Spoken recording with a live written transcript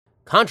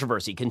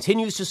Controversy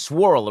continues to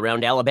swirl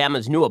around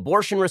Alabama's new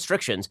abortion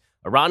restrictions.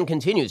 Iran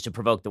continues to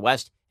provoke the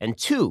West, and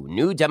 2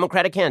 new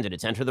Democratic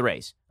candidates enter the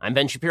race. I'm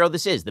Ben Shapiro.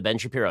 This is The Ben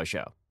Shapiro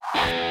Show.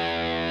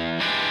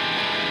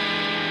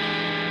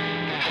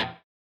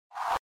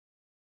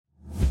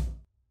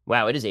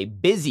 Wow, it is a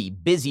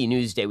busy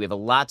news day. We have a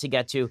lot to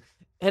get to.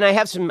 And I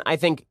have some, I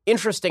think,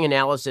 interesting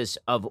analysis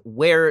of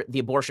where the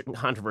abortion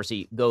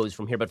controversy goes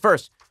from here. But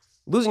first,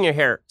 losing your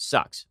hair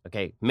sucks,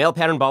 okay? Male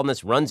pattern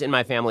baldness runs in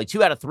my family.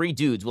 2 out of 3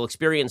 dudes will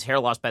experience hair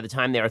loss by the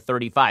time they are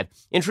 35.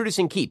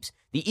 Introducing Keeps,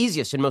 the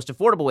easiest and most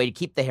affordable way to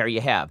keep the hair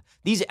you have.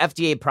 These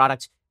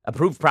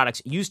FDA-approved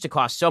products used to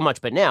cost so much,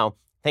 but now,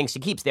 thanks to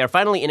Keeps, they are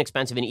finally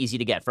inexpensive and easy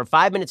to get. For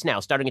 5 minutes now,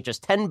 starting at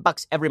just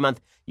 $10 every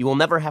month, you will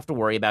never have to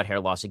worry about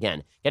hair loss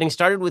again. Getting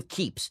started with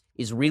Keeps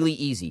is really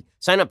easy.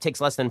 Sign up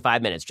takes less than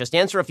 5 minutes. Just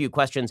answer a few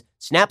questions,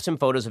 snap some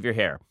photos of your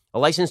hair. A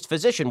licensed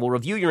physician will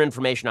review your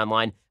information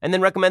online and then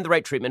recommend the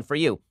right treatment for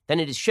you. Then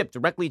it is shipped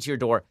directly to your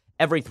door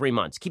every 3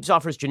 months. Keeps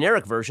offers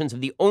generic versions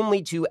of the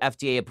only 2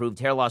 FDA-approved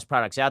hair loss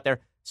products out there.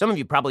 Some of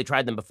you probably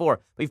tried them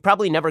before, but you've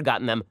probably never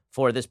gotten them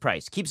for this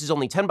price. Keeps is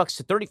only $10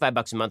 to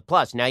 $35 a month.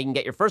 Plus, now you can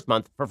get your first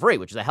month for free,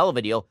 which is a hell of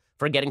a deal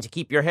for getting to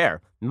keep your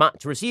hair.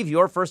 To receive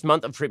your first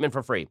month of treatment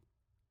for free,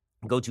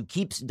 go to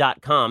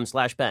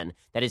keeps.com/Ben.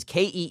 That is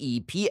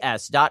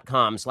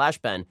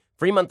KEEPS.com/Ben.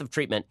 Free month of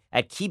treatment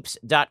at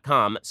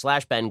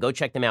keeps.com/Ben. Go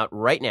check them out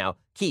right now.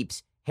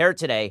 Keeps, hair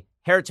today,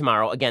 hair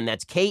tomorrow. Again,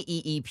 that's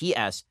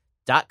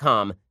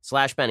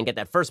KEEPS.com/Ben and get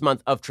that first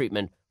month of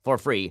treatment for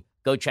free.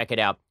 Go check it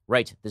out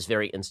right this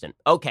very instant.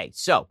 Okay,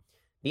 so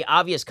the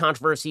obvious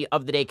controversy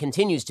of the day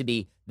continues to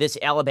be this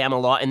Alabama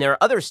law, and there are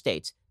other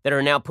states that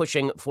are now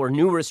pushing for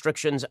new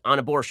restrictions on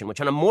abortion,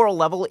 which on a moral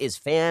level is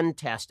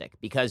fantastic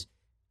because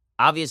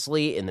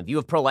obviously, in the view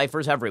of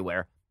pro-lifers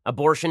everywhere,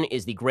 abortion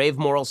is the grave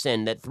moral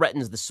sin that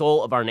threatens the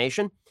soul of our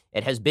nation.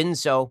 It has been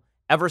so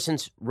ever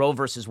since Roe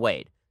versus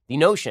Wade. The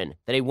notion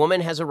that a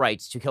woman has a right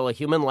to kill a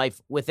human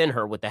life within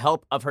her with the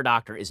help of her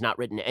doctor is not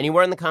written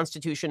anywhere in the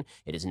Constitution.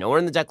 It is nowhere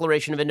in the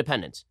Declaration of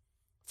Independence.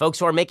 Folks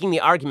who are making the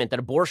argument that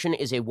abortion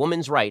is a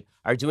woman's right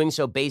are doing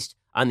so based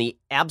on the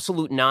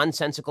absolute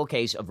nonsensical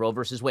case of Roe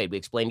versus Wade. We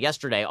explained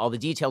yesterday all the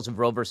details of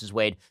Roe versus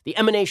Wade, the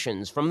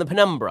emanations from the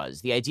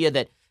penumbras, the idea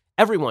that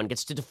everyone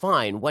gets to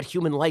define what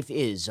human life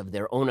is of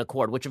their own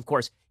accord, which, of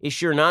course, is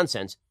sheer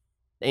nonsense.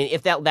 And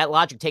if that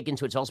logic taken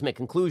to its ultimate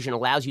conclusion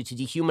allows you to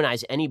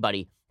dehumanize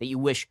anybody that you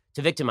wish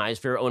to victimize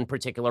for your own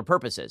particular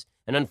purposes.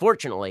 And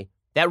unfortunately,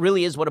 that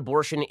really is what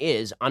abortion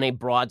is on a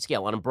broad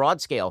scale. On a broad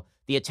scale,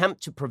 the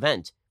attempt to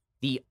prevent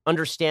the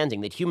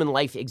understanding that human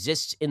life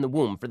exists in the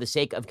womb for the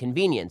sake of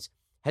convenience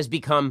has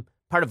become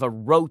part of a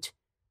rote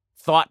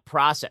thought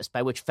process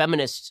by which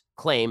feminists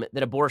claim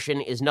that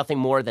abortion is nothing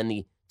more than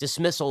the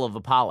dismissal of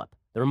a polyp,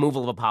 the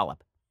removal of a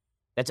polyp.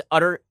 That's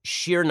utter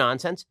sheer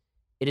nonsense.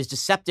 It is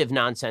deceptive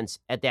nonsense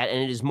at that,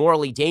 and it is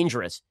morally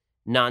dangerous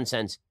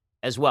nonsense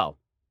as well.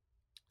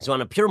 So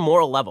on a pure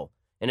moral level,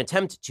 an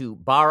attempt to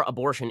bar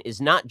abortion is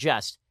not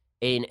just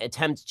an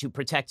attempt to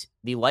protect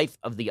the life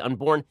of the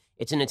unborn.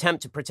 It's an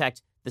attempt to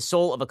protect the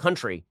soul of a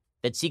country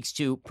that seeks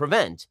to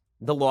prevent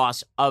the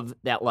loss of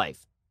that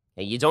life.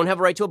 And you don't have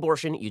a right to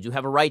abortion. You do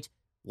have a right.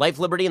 Life,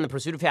 liberty, and the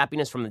pursuit of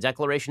happiness from the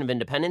Declaration of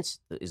Independence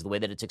is the way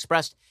that it's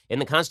expressed in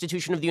the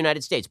Constitution of the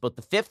United States, both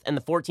the 5th and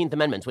the 14th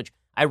Amendments, which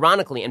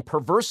ironically and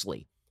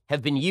perversely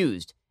have been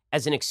used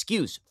as an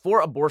excuse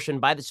for abortion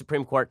by the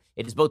Supreme Court.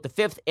 It is both the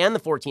 5th and the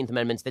 14th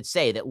Amendments that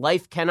say that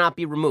life cannot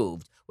be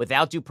removed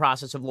without due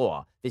process of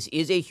law. This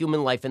is a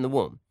human life in the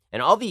womb.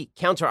 And all the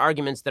counter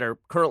arguments that are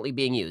currently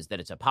being used, that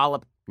it's a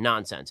polyp,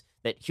 nonsense,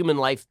 that human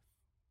life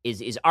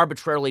is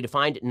arbitrarily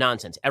defined,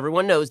 nonsense.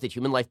 Everyone knows that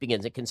human life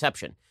begins at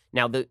conception.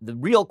 Now, the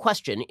real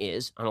question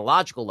is, on a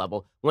logical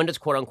level, when does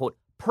quote-unquote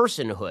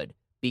personhood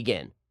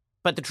begin?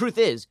 But the truth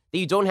is that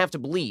you don't have to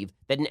believe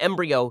that an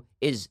embryo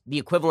is the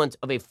equivalent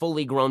of a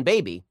fully grown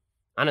baby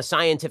on a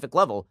scientific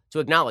level to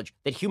acknowledge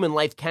that human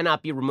life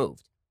cannot be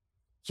removed.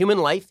 Human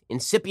life,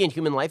 incipient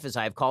human life, as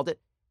I have called it,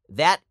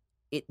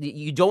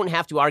 you don't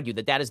have to argue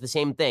that that is the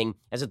same thing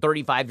as a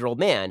 35-year-old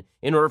man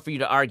in order for you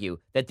to argue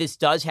that this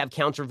does have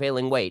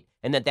countervailing weight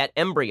and that that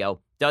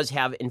embryo does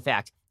have, in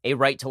fact, a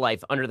right to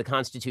life under the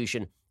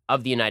Constitution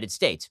of the United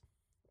States.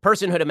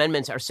 Personhood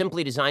amendments are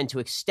simply designed to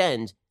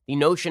extend the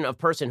notion of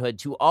personhood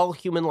to all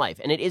human life,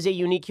 and it is a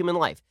unique human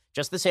life,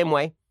 just the same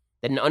way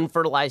that an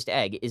unfertilized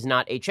egg is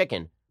not a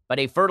chicken, but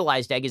a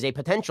fertilized egg is a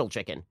potential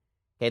chicken.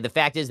 Okay, the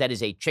fact is that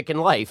is a chicken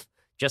life,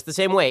 just the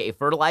same way a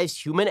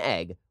fertilized human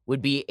egg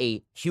would be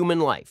a human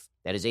life.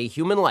 That is a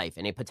human life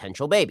and a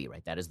potential baby,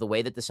 right? That is the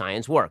way that the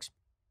science works.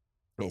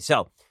 Okay,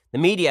 so the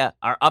media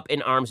are up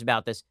in arms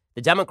about this.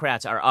 The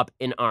Democrats are up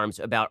in arms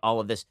about all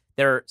of this.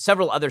 There are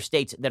several other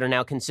states that are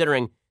now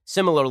considering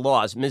similar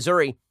laws.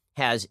 Missouri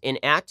has an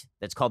act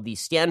that's called the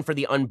Stand for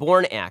the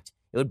Unborn Act.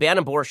 It would ban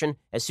abortion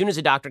as soon as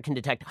a doctor can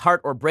detect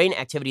heart or brain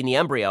activity in the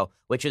embryo,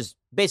 which is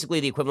basically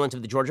the equivalent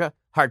of the Georgia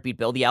heartbeat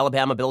bill. The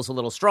Alabama bill is a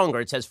little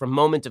stronger. It says from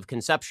moment of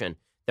conception,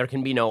 there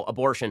can be no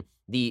abortion.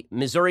 The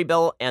Missouri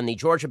bill and the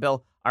Georgia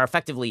bill are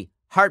effectively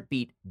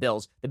heartbeat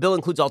bills. The bill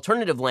includes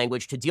alternative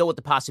language to deal with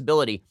the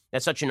possibility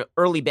that such an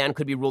early ban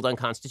could be ruled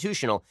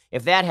unconstitutional.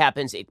 If that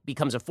happens, it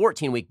becomes a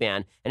 14-week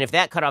ban. And if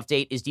that cutoff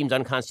date is deemed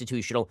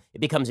unconstitutional, it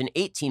becomes an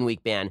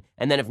 18-week ban.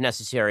 And then, if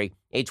necessary,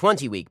 a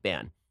 20-week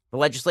ban. The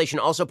legislation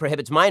also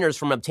prohibits minors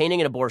from obtaining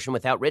an abortion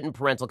without written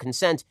parental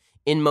consent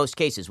in most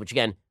cases, which,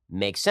 again,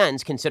 makes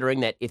sense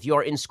considering that if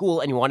you're in school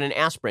and you want an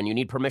aspirin, you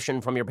need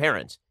permission from your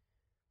parents.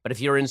 But if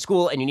you're in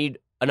school and you need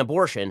an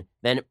abortion,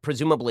 then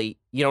presumably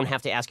you don't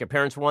have to ask your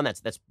parents for one.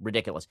 That's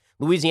ridiculous.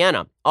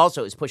 Louisiana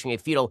also is pushing a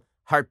fetal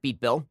heartbeat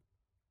bill.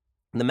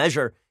 The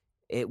measure,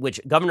 which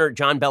Governor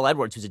John Bel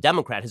Edwards, who's a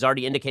Democrat, has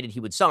already indicated he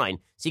would sign,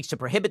 seeks to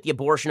prohibit the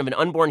abortion of an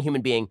unborn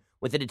human being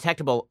with a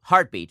detectable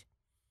heartbeat.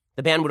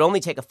 The ban would only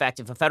take effect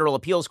if a federal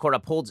appeals court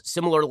upholds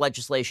similar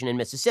legislation in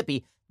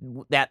Mississippi.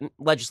 That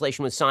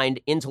legislation was signed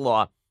into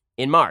law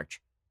in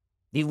March.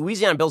 The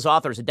Louisiana bill's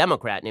author is a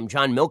Democrat named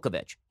John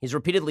Milkovich. He's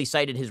repeatedly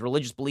cited his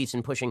religious beliefs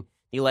in pushing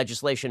the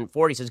legislation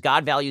forward. He says,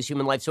 God values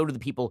human life, so do the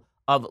people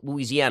of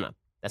Louisiana.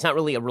 That's not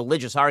really a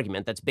religious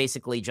argument. That's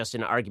basically just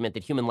an argument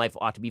that human life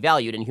ought to be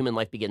valued, and human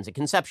life begins at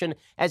conception,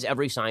 as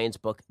every science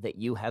book that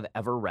you have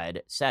ever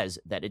read says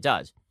that it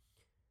does.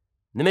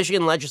 The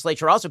Michigan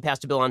legislature also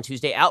passed a bill on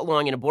Tuesday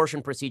outlawing an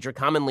abortion procedure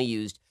commonly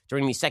used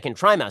during the second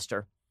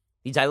trimester,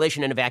 the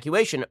dilation and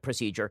evacuation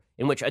procedure,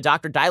 in which a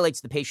doctor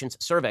dilates the patient's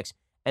cervix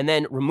and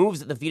then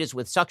removes the fetus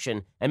with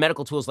suction and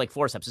medical tools like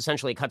forceps.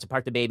 Essentially, it cuts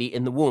apart the baby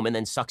in the womb and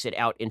then sucks it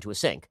out into a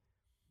sink.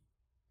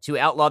 To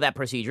outlaw that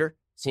procedure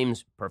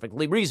seems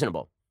perfectly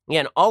reasonable.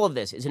 Again, all of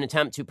this is an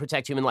attempt to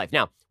protect human life.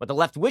 Now, what the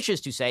left wishes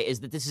to say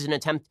is that this is an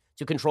attempt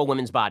to control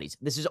women's bodies.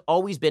 This has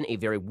always been a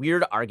very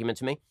weird argument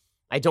to me.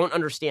 I don't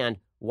understand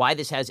why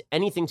this has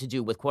anything to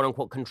do with,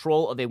 quote-unquote,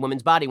 control of a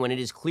woman's body when it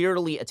is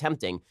clearly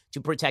attempting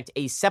to protect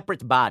a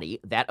separate body,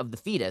 that of the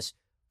fetus,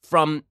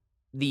 from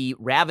the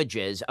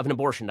ravages of an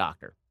abortion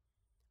doctor.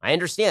 I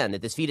understand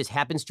that this fetus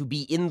happens to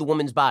be in the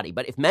woman's body,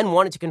 but if men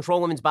wanted to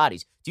control women's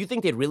bodies, do you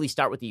think they'd really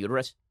start with the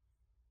uterus?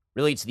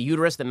 Really, it's the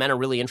uterus that men are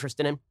really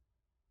interested in?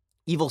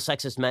 Evil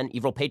sexist men,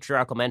 evil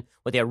patriarchal men,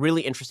 what they're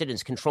really interested in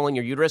is controlling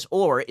your uterus,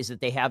 or is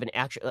that they have an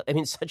actual,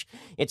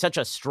 it's such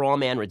a straw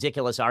man,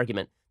 ridiculous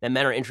argument that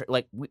men are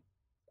interested,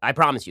 I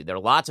promise you, there are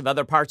lots of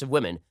other parts of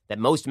women that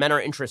most men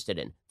are interested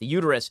in. The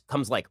uterus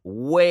comes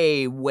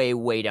way, way,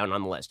 way down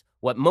on the list.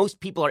 What most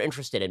people are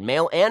interested in,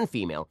 male and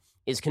female,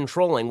 is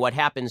controlling what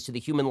happens to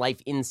the human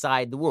life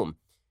inside the womb.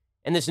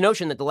 And this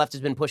notion that the left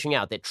has been pushing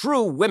out, that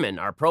true women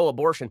are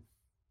pro-abortion,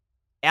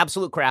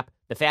 absolute crap.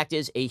 The fact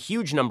is, a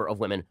huge number of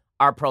women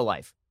are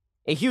pro-life.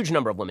 A huge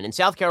number of women. In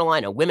South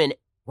Carolina, women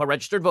who are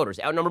registered voters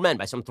outnumber men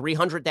by some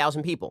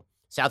 300,000 people.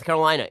 South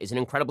Carolina is an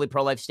incredibly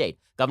pro-life state.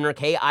 Governor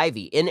Kay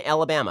Ivey in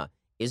Alabama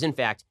is, in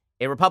fact,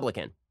 a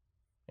Republican.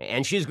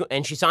 And she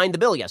signed the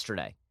bill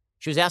yesterday.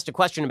 She was asked a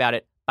question about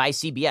it by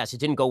CBS. It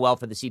didn't go well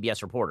for the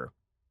CBS reporter.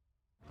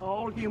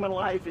 All human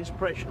life is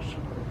precious.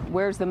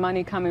 Where's the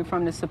money coming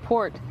from to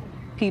support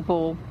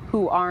people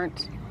who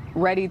aren't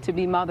ready to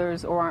be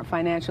mothers or aren't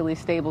financially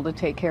stable to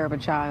take care of a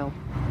child?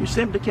 You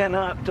simply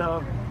cannot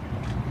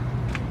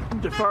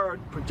defer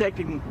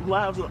protecting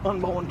lives of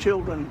unborn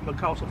children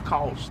because of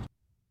cost.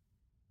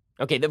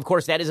 Okay, of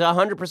course, that is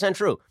 100%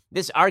 true.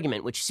 This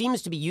argument, which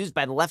seems to be used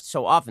by the left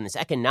so often, this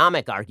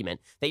economic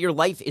argument that your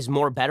life is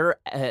your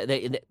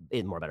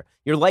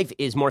life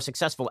is more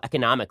successful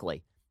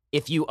economically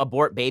if you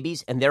abort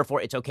babies, and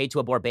therefore it's okay to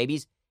abort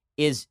babies,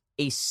 is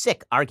a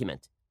sick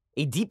argument,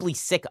 a deeply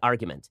sick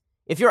argument.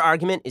 If your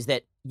argument is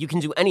that you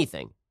can do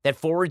anything that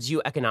forwards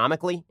you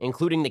economically,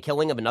 including the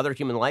killing of another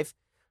human life,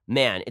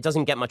 man, it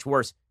doesn't get much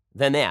worse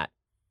than that.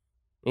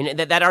 And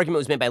that argument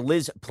was made by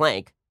Liz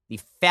Plank, the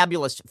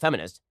fabulous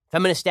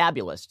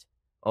feministabulist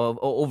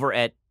over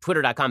at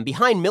twitter.com.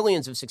 Behind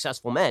millions of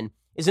successful men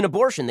is an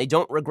abortion they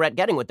don't regret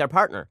getting with their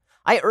partner.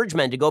 I urge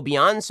men to go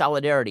beyond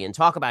solidarity and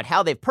talk about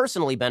how they've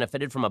personally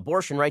benefited from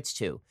abortion rights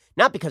too.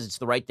 Not because it's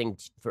the right thing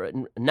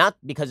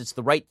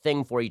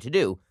for you to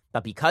do,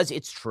 but because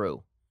it's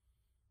true.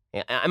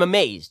 I'm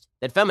amazed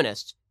that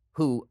feminists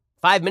who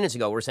 5 minutes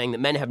ago were saying that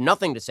men have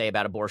nothing to say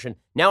about abortion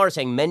now are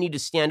saying men need to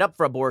stand up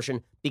for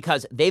abortion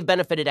because they've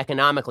benefited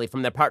economically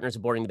from their partners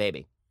aborting the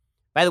baby.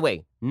 By the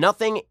way,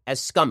 nothing as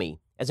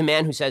scummy as a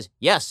man who says,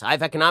 yes,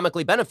 I've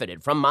economically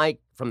benefited from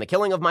the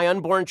killing of my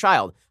unborn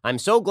child. I'm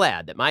so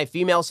glad that my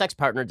female sex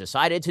partner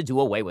decided to do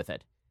away with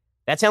it.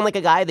 That sound like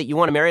a guy that you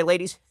want to marry,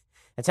 ladies?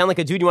 That sound like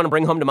a dude you want to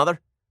bring home to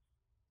mother?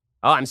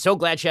 Oh, I'm so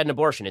glad she had an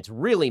abortion. It's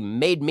really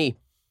made me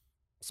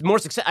more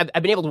success.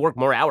 I've been able to work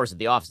more hours at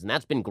the office, and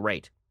that's been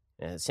great.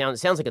 It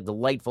sounds like a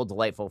delightful,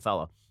 delightful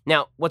fellow.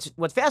 Now, what's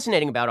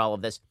fascinating about all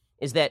of this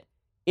is that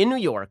in New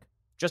York,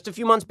 just a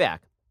few months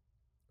back,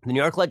 the New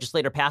York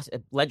legislature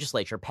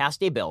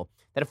passed a bill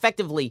that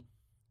effectively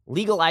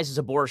legalizes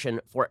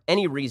abortion for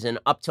any reason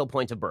up till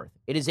point of birth.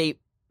 It is a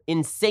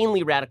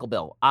insanely radical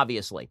bill,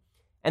 obviously.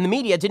 And the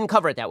media didn't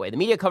cover it that way. The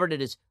media covered it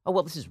as, oh,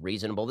 well, this is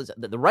reasonable.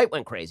 The right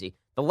went crazy.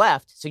 The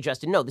left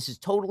suggested, no, this is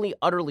totally,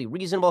 utterly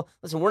reasonable.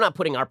 Listen, we're not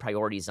putting our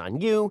priorities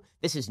on you.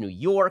 This is New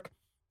York.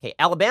 Okay,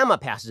 Alabama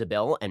passes a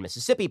bill, and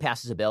Mississippi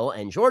passes a bill,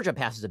 and Georgia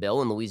passes a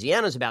bill, and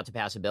Louisiana's about to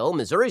pass a bill,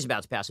 Missouri's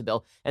about to pass a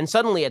bill, and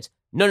suddenly it's,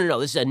 no,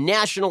 this is a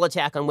national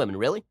attack on women.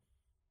 Really?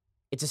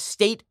 It's a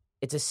state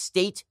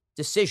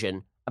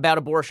decision about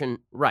abortion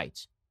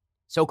rights,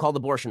 so-called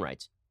abortion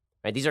rights.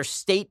 Right? These are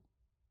state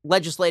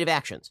legislative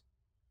actions.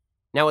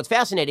 Now, what's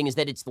fascinating is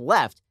that it's the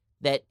left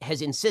that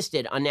has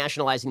insisted on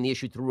nationalizing the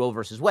issue through Roe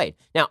versus Wade.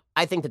 Now,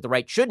 I think that the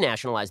right should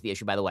nationalize the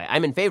issue, by the way.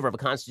 I'm in favor of a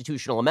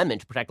constitutional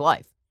amendment to protect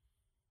life.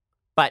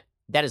 But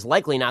that is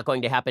likely not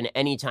going to happen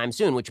anytime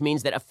soon, which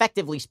means that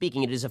effectively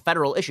speaking, it is a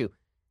federal issue.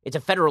 It's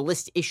a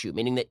federalist issue,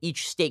 meaning that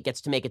each state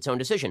gets to make its own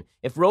decision.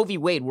 If Roe v.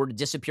 Wade were to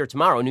disappear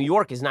tomorrow, New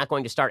York is not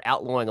going to start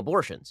outlawing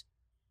abortions.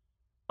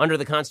 Under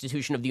the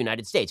Constitution of the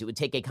United States, it would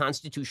take a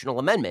constitutional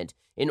amendment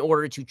in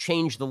order to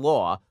change the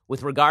law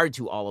with regard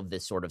to all of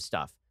this sort of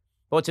stuff.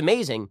 But what's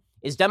amazing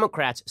is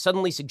Democrats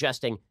suddenly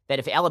suggesting that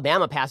if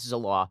Alabama passes a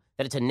law,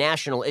 that it's a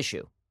national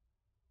issue.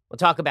 We'll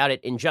talk about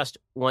it in just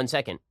 1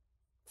 second.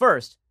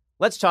 First,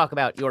 let's talk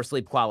about your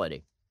sleep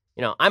quality.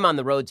 You know, I'm on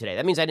the road today.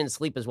 That means I didn't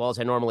sleep as well as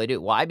I normally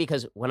do. Why?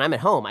 Because when I'm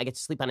at home, I get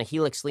to sleep on a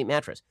Helix Sleep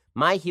mattress.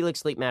 My Helix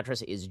Sleep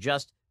mattress is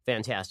just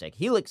fantastic.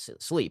 Helix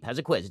Sleep has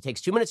a quiz. It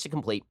takes 2 minutes to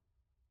complete.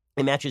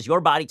 It matches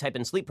your body type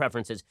and sleep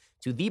preferences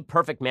to the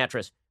perfect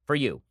mattress for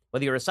you.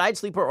 Whether you're a side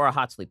sleeper or a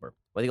hot sleeper,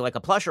 whether you like a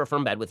plush or a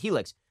firm bed with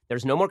Helix,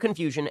 there's no more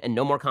confusion and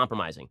no more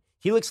compromising.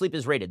 Helix Sleep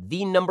is rated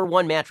the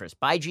 #1 mattress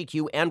by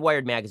GQ and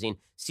Wired Magazine.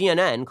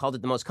 CNN called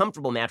it the most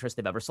comfortable mattress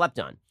they've ever slept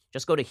on.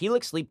 Just go to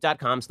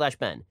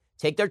helixsleep.com/Ben.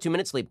 Take their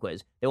 2-minute sleep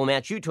quiz. They will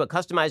match you to a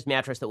customized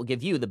mattress that will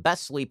give you the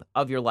best sleep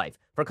of your life.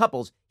 For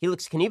couples,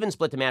 Helix can even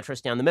split the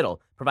mattress down the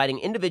middle, providing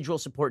individual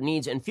support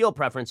needs and feel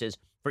preferences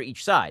for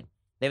each side.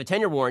 They have a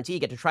 10-year warranty. You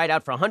get to try it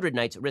out for 100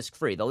 nights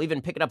risk-free. They'll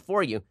even pick it up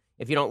for you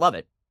if you don't love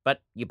it,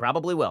 but you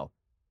probably will.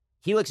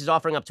 Helix is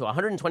offering up to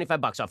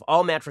 $125 off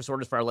all mattress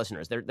orders for our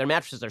listeners. Their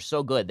mattresses are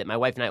so good that my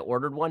wife and I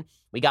ordered one.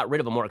 We got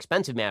rid of a more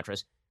expensive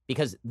mattress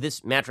because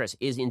this mattress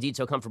is indeed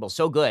so comfortable,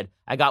 so good.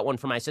 I got one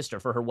for my sister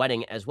for her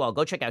wedding as well.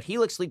 Go check out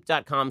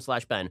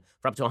helixsleep.com/Ben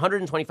for up to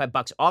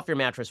 $125 off your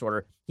mattress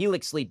order.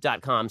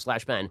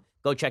 helixsleep.com/Ben.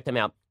 Go check them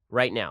out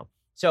right now.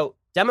 So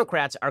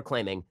Democrats are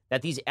claiming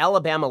that these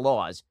Alabama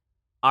laws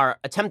are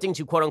attempting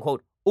to, quote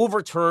unquote,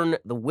 overturn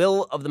the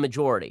will of the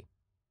majority.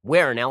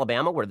 Where in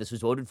Alabama, where this was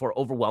voted for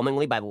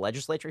overwhelmingly by the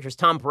legislature? Here's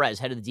Tom Perez,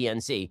 head of the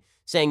DNC,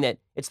 saying that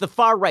it's the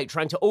far right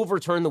trying to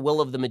overturn the will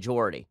of the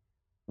majority.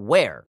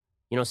 Where?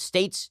 You know,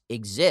 states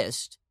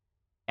exist.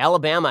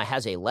 Alabama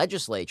has a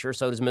legislature.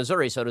 So does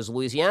Missouri. So does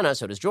Louisiana.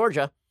 So does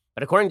Georgia.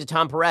 But according to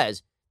Tom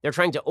Perez, they're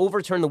trying to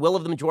overturn the will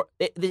of the majority.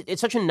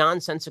 It's such a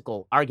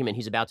nonsensical argument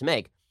he's about to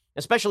make,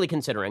 especially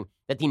considering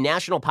that the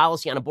national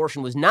policy on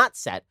abortion was not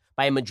set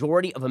by a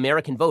majority of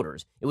American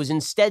voters. It was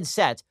instead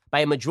set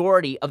by a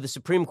majority of the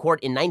Supreme Court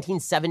in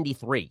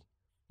 1973.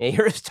 And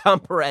here's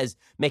Tom Perez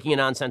making a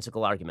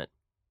nonsensical argument.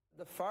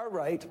 The far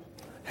right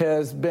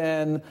has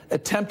been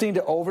attempting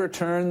to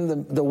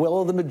overturn the will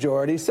of the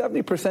majority.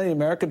 70% of the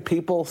American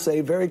people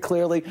say very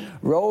clearly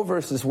Roe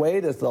versus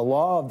Wade is the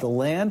law of the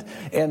land,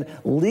 and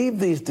leave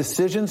these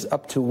decisions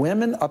up to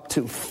women, up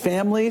to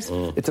families.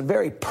 It's a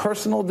very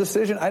personal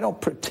decision. I don't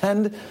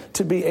pretend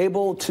to be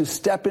able to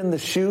step in the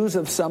shoes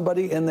of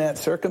somebody in that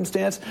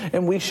circumstance,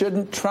 and we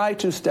shouldn't try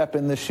to step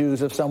in the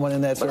shoes of someone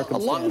in that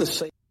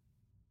circumstance.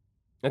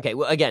 Okay,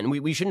 well, again,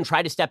 we shouldn't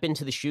try to step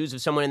into the shoes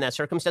of someone in that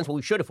circumstance. Well,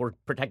 we should if we're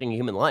protecting a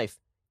human life.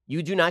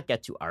 You do not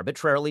get to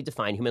arbitrarily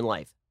define human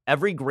life.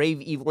 Every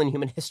grave evil in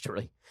human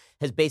history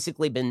has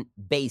basically been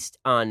based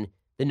on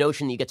the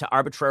notion that you get to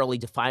arbitrarily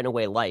define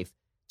away life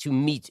to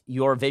meet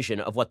your vision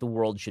of what the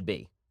world should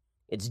be.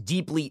 It's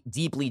deeply,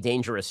 deeply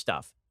dangerous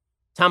stuff.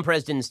 Tom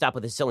Perez didn't stop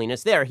with his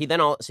silliness there. He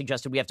then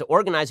suggested we have to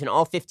organize in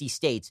all 50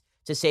 states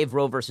to save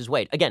Roe versus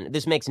Wade. Again,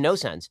 this makes no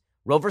sense.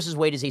 Roe versus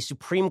Wade is a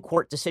Supreme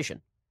Court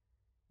decision.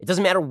 It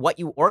doesn't matter what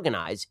you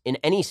organize in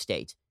any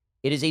state.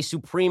 It is a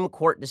Supreme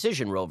Court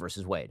decision, Roe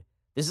versus Wade.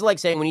 This is like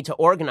saying we need to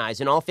organize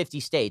in all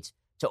 50 states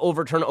to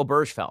overturn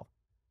Obergefell.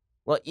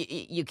 Well,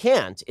 you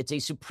can't. It's a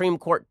Supreme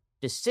Court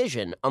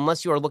decision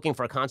unless you are looking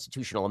for a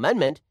constitutional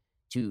amendment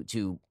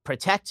to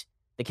protect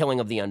the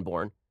killing of the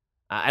unborn.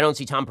 I don't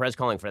see Tom Perez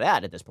calling for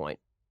that at this point.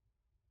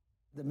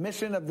 The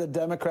mission of the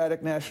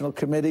Democratic National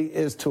Committee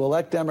is to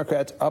elect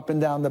Democrats up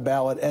and down the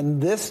ballot,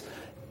 and this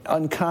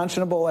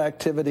unconscionable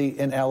activity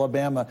in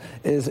Alabama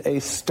is a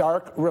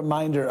stark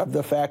reminder of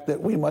the fact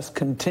that we must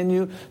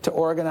continue to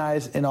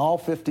organize in all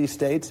 50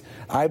 states.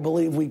 I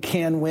believe we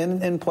can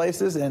win in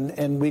places,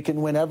 and we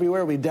can win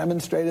everywhere. We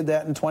demonstrated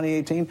that in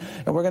 2018,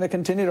 and we're going to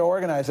continue to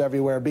organize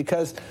everywhere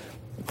because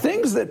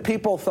things that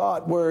people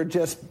thought were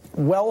just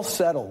well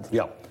settled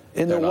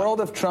in the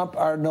world of Trump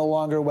are no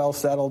longer well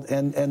settled,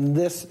 and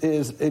this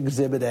is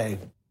Exhibit A.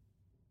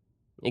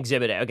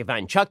 Exhibit A. Okay,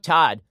 fine. Chuck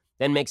Todd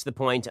then makes the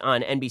point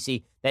on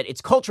NBC that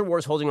it's culture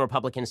wars holding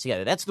Republicans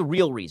together. That's the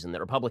real reason that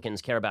Republicans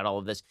care about all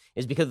of this,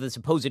 is because of the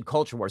supposed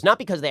culture wars, not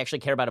because they actually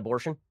care about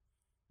abortion,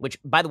 which,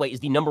 by the way, is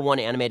the #1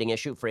 animating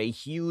issue for a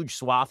huge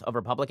swath of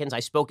Republicans. I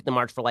spoke at the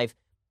March for Life.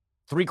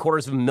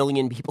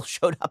 750,000 people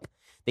showed up.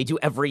 They do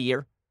every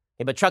year.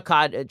 Okay, but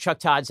Chuck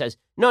Todd says,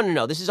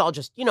 no, this is all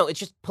just, it's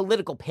just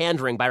political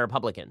pandering by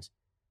Republicans,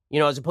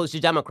 as opposed to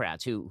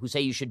Democrats who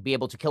say you should be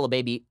able to kill a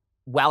baby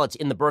while it's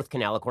in the birth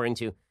canal, according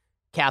to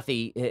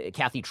Kathy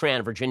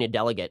Tran, Virginia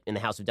delegate in the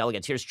House of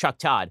Delegates. Here's Chuck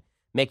Todd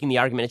making the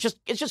argument.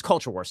 It's just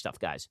culture war stuff,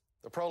 guys.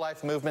 The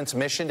pro-life movement's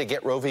mission to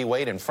get Roe v.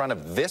 Wade in front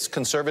of this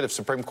conservative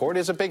Supreme Court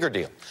is a bigger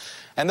deal.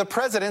 And the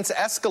president's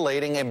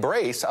escalating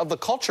embrace of the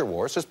culture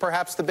wars is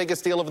perhaps the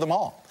biggest deal of them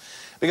all.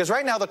 Because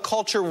right now, the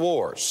culture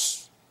wars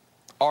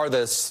are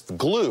this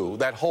glue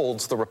that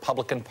holds the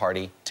Republican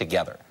Party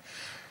together.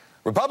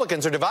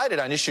 Republicans are divided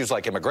on issues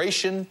like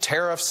immigration,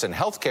 tariffs, and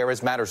health care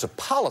as matters of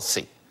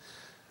policy.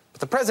 But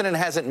the president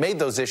hasn't made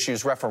those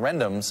issues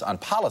referendums on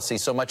policy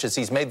so much as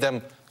he's made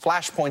them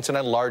flashpoints in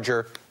a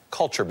larger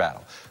culture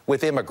battle.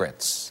 With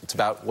immigrants, it's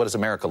about what does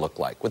America look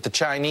like? With the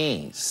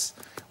Chinese,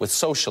 with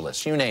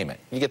socialists, you name it.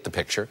 You get the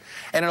picture.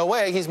 And in a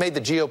way, he's made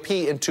the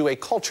GOP into a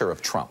culture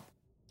of Trump.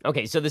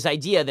 Okay, so this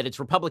idea that it's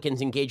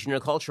Republicans engaged in a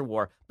culture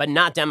war, but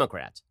not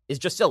Democrats, is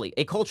just silly.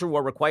 A culture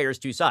war requires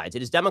two sides.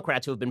 It is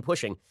Democrats who have been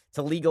pushing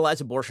to legalize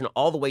abortion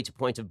all the way to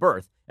point of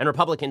birth, and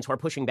Republicans who are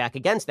pushing back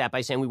against that by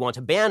saying we want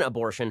to ban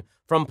abortion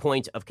from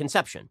point of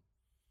conception.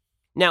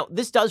 Now,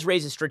 this does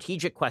raise a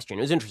strategic question.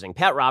 It was interesting.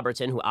 Pat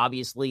Robertson, who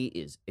obviously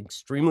is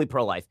extremely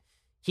pro-life,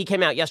 he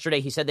came out yesterday.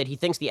 He said that he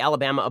thinks the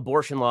Alabama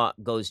abortion law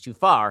goes too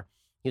far.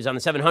 He was on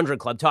the 700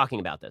 Club talking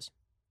about this.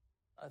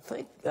 I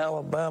think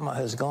Alabama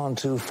has gone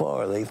too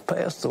far. They've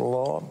passed a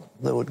law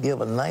that would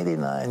give a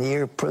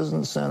 99-year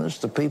prison sentence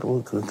to people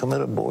who could commit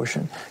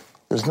abortion.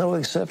 There's no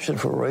exception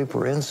for rape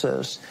or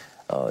incest.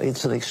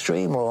 It's an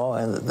extreme law,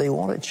 and they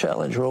want to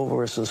challenge Roe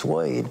versus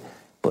Wade.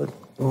 But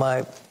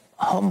my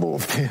humble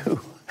view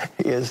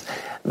is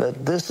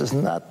that this is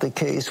not the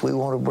case we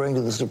want to bring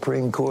to the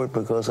Supreme Court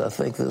because I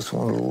think this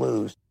one will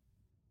lose.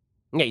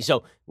 Okay,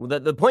 so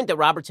the point that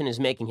Robertson is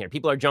making here,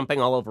 people are jumping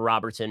all over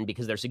Robertson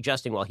because they're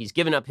suggesting, well, he's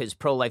given up his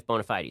pro-life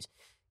bona fides.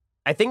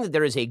 I think that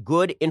there is a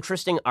good,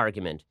 interesting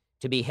argument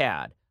to be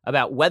had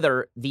about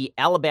whether the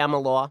Alabama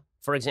law,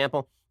 for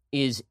example,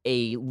 is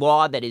a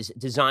law that is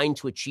designed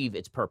to achieve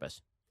its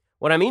purpose.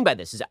 What I mean by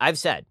this is I've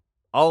said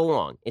all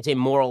along, it's a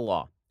moral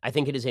law. I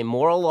think it is a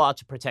moral law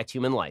to protect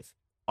human life,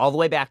 all the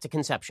way back to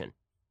conception.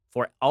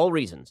 For all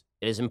reasons,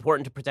 it is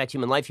important to protect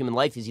human life. Human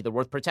life is either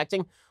worth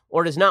protecting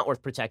or it is not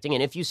worth protecting.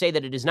 And if you say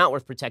that it is not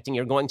worth protecting,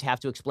 you're going to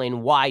have to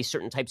explain why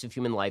certain types of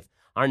human life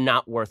are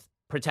not worth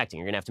protecting.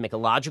 You're going to have to make a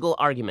logical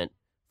argument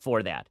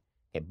for that.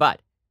 Okay,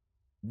 but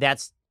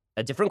that's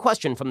a different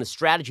question from the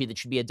strategy that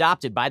should be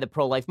adopted by the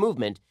pro-life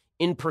movement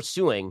in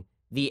pursuing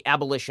the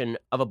abolition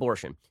of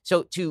abortion.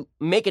 So to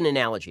make an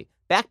analogy,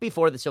 back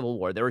before the Civil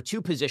War, there were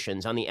two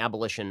positions on the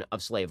abolition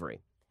of slavery.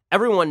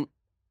 Everyone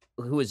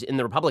who was in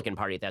the Republican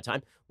Party at that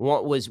time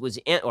or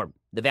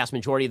the vast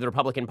majority of the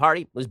Republican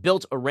Party was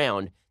built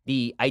around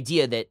the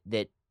idea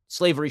that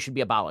slavery should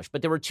be abolished.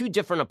 But there were two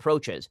different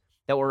approaches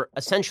that were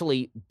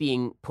essentially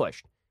being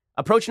pushed.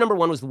 Approach number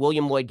one was the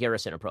William Lloyd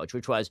Garrison approach,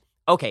 which was,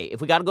 okay,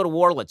 if we got to go to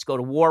war, let's go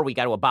to war. We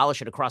got to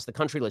abolish it across the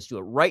country. Let's do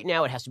it right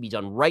now. It has to be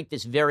done right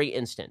this very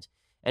instant.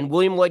 And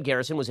William Lloyd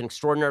Garrison was an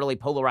extraordinarily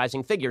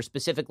polarizing figure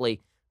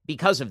specifically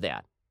because of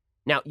that.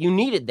 Now, you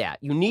needed that.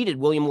 You needed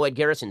William Lloyd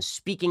Garrison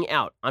speaking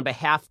out on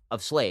behalf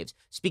of slaves,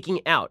 speaking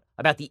out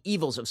about the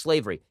evils of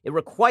slavery. It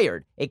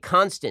required a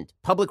constant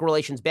public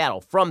relations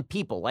battle from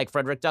people like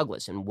Frederick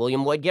Douglass and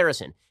William Lloyd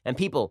Garrison and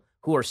people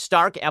who were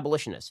stark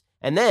abolitionists.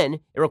 And then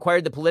it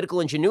required the political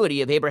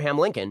ingenuity of Abraham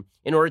Lincoln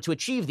in order to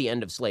achieve the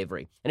end of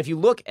slavery. And if you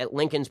look at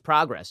Lincoln's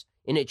progress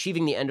in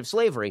achieving the end of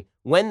slavery,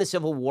 when the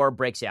Civil War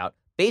breaks out,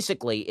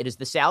 basically, it is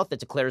the South that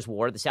declares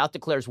war. The South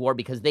declares war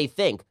because they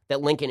think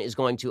that Lincoln is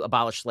going to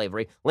abolish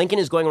slavery. Lincoln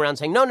is going around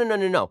saying,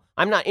 no.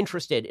 I'm not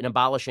interested in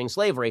abolishing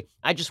slavery.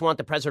 I just want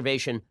the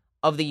preservation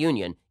of the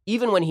Union.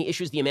 Even when he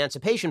issues the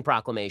Emancipation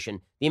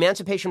Proclamation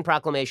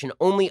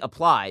only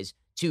applies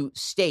to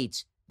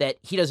states that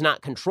he does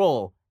not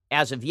control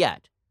as of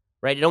yet,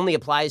 right? It only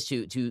applies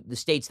to the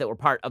states that were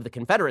part of the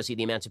Confederacy,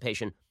 the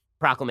Emancipation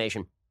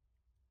Proclamation.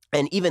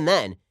 And even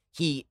then,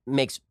 he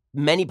makes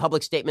many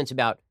public statements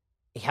about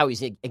how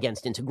he's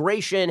against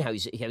integration, how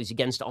he's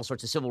against all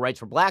sorts of civil rights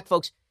for black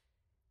folks.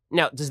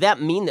 Now, does that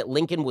mean that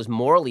Lincoln was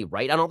morally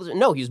right on all this?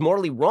 No, he was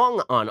morally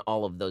wrong on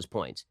all of those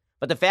points.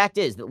 But the fact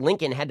is that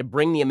Lincoln had to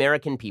bring the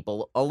American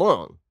people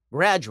along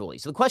gradually.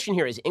 So the question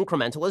here is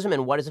incrementalism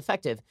and what is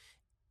effective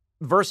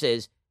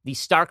versus the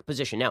stark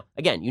position. Now,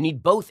 again, you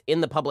need both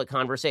in the public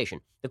conversation.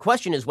 The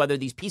question is whether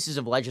these pieces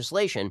of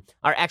legislation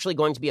are actually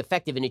going to be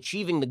effective in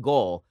achieving the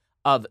goal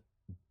of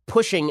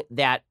pushing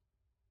back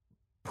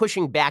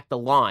the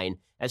line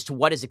as to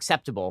what is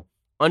acceptable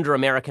under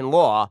American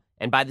law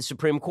and by the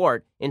Supreme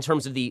Court in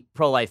terms of the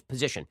pro-life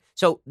position.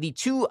 So the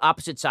two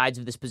opposite sides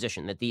of this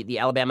position, that the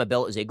Alabama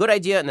bill is a good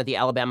idea and that the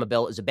Alabama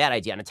bill is a bad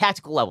idea on a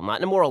tactical level, not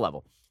on a moral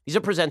level. These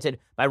are presented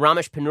by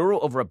Ramesh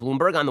Ponnuru over at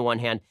Bloomberg on the one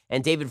hand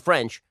and David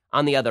French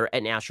on the other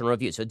at National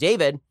Review. So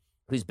David,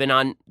 who's been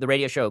on the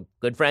radio show,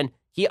 good friend,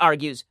 he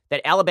argues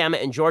that Alabama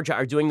and Georgia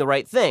are doing the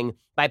right thing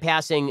by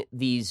passing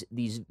these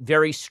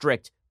very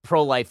strict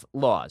pro-life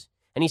laws.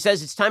 And he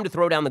says it's time to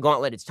throw down the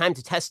gauntlet. It's time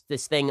to test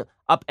this thing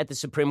up at the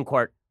Supreme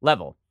Court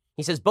level.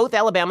 He says both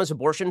Alabama's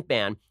abortion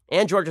ban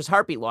and Georgia's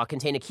heartbeat law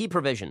contain a key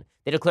provision.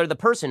 They declare the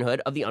personhood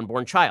of the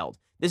unborn child.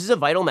 This is a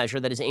vital measure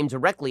that is aimed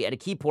directly at a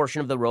key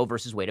portion of the Roe v.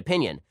 Wade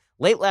opinion.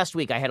 Late last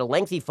week, I had a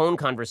lengthy phone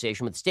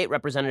conversation with State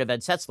Representative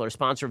Ed Setzler,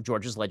 sponsor of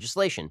Georgia's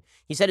legislation.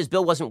 He said his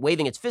bill wasn't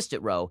waving its fist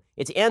at Roe,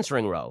 it's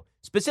answering Roe.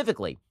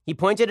 Specifically, he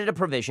pointed at a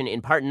provision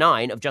in Part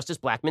 9 of Justice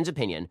Blackmun's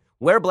opinion,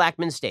 where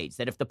Blackmun states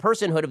that if the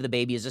personhood of the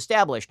baby is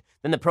established,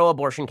 then the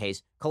pro-abortion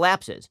case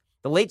collapses.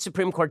 The late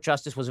Supreme Court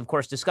justice was, of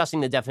course,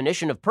 discussing the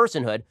definition of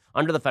personhood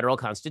under the federal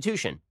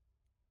Constitution.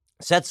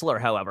 Setzler,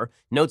 however,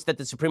 notes that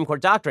the Supreme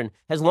Court doctrine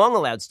has long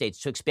allowed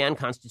states to expand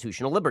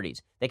constitutional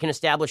liberties. They can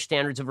establish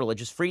standards of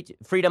religious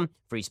freedom,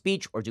 free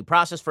speech, or due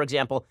process, for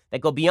example,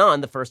 that go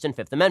beyond the First and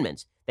Fifth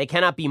Amendments. They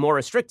cannot be more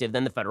restrictive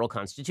than the federal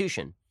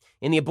Constitution.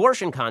 In the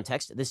abortion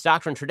context, this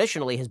doctrine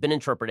traditionally has been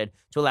interpreted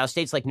to allow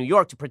states like New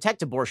York to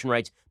protect abortion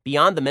rights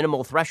beyond the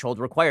minimal threshold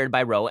required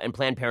by Roe and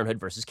Planned Parenthood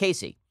versus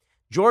Casey.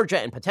 Georgia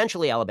and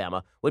potentially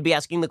Alabama would be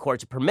asking the court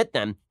to permit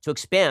them to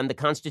expand the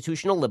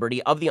constitutional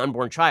liberty of the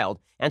unborn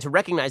child and to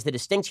recognize the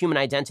distinct human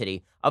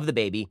identity of the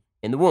baby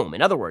in the womb.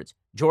 In other words,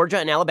 Georgia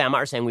and Alabama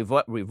are saying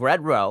we've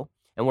read Roe,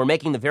 and we're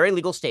making the very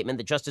legal statement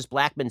that Justice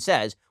Blackmun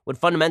says would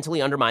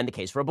fundamentally undermine the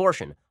case for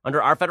abortion. Under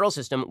our federal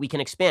system, we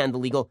can expand the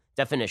legal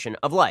definition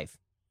of life.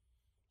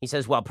 He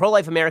says, while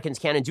pro-life Americans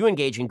can and do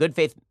engage in good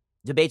faith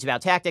debates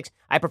about tactics,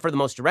 I prefer the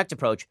most direct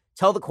approach.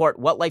 Tell the court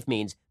what life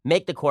means.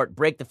 Make the court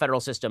break the federal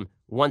system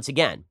once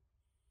again.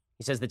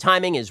 He says the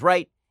timing is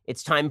right.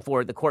 It's time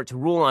for the court to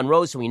rule on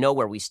Roe so we know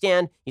where we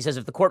stand. He says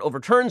if the court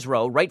overturns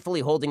Roe,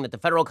 rightfully holding that the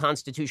federal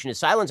Constitution is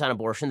silent on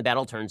abortion, the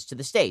battle turns to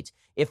the states.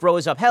 If Roe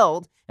is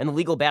upheld and the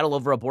legal battle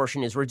over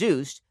abortion is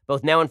reduced,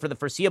 both now and for the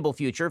foreseeable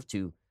future,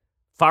 to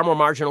far more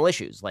marginal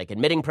issues like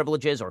admitting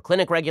privileges or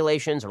clinic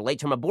regulations or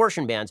late-term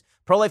abortion bans,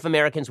 pro-life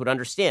Americans would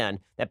understand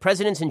that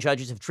presidents and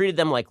judges have treated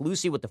them like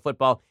Lucy with the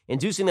football,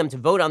 inducing them to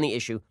vote on the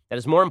issue that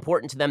is more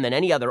important to them than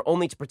any other,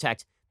 only to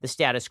protect the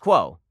status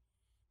quo.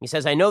 He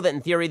says, I know that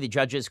in theory the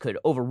judges could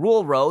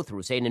overrule Roe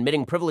through, say, an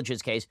admitting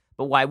privileges case,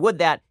 but why would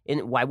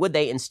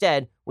they?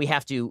 Instead, we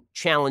have to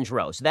challenge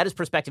Roe. So that is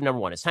perspective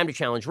number one. It's time to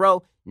challenge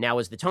Roe. Now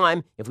is the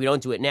time. If we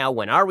don't do it now,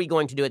 when are we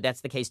going to do it?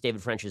 That's the case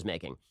David French is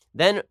making.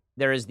 Then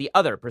there is the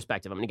other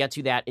perspective. I'm going to get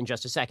to that in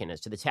just a second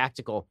as to the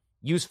tactical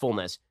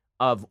usefulness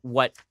of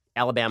what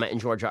Alabama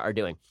and Georgia are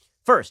doing.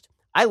 First,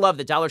 I love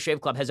that Dollar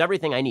Shave Club has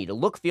everything I need to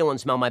look, feel, and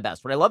smell my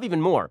best. What I love even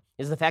more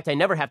is the fact I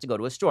never have to go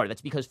to a store.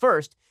 That's because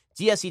first,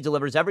 DSC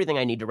delivers everything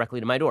I need directly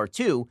to my door.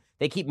 Two,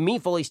 they keep me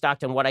fully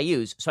stocked on what I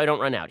use so I don't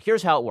run out.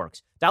 Here's how it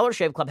works. Dollar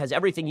Shave Club has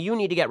everything you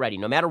need to get ready,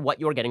 no matter what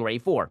you're getting ready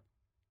for.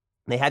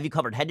 They have you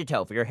covered head to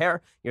toe for your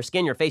hair, your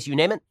skin, your face, you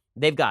name it,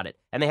 they've got it.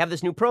 And they have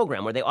this new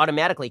program where they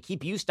automatically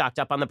keep you stocked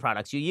up on the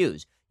products you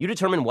use. You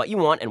determine what you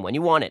want and when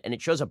you want it, and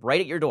it shows up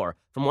right at your door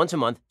from once a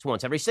month to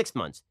once every 6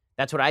 months.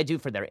 That's what I do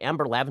for their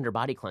Amber Lavender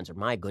Body Cleanser.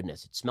 My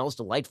goodness, it smells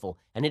delightful,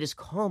 and it is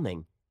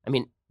calming. I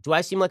mean, do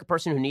I seem like a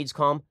person who needs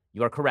calm?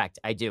 You are correct,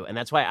 I do. And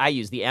that's why I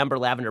use the Amber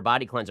Lavender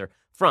Body Cleanser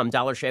from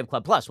Dollar Shave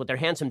Club Plus. With their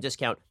handsome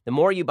discount, the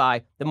more you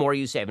buy, the more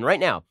you save. And right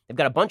now, they've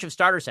got a bunch of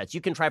starter sets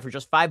you can try for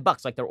just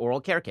 $5, like their oral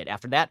care kit.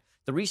 After that,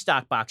 the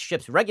restock box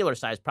ships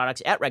regular-sized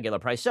products at regular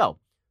price. So,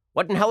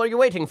 what in hell are you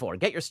waiting for?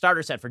 Get your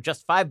starter set for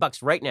just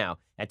 $5 right now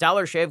at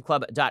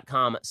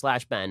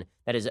dollarshaveclub.com/Ben.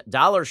 That is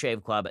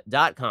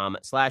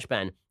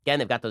dollarshaveclub.com/Ben. Again,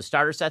 they've got those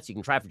starter sets you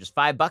can try for just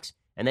 $5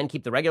 and then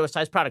keep the regular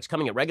size products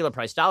coming at regular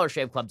price.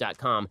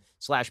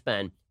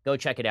 dollarshaveclub.com/Ben. Go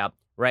check it out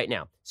right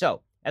now.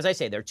 So, as I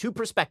say, there are two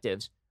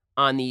perspectives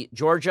on the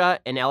Georgia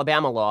and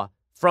Alabama law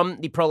from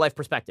the pro-life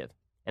perspective.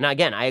 And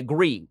again, I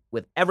agree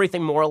with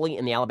everything morally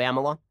in the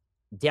Alabama law,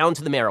 down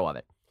to the marrow of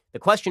it. The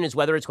question is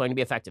whether it's going to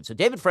be effective. So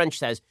David French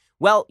says,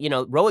 well,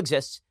 Roe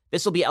exists.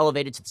 This will be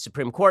elevated to the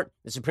Supreme Court.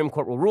 The Supreme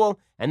Court will rule,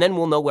 and then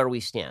we'll know where we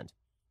stand.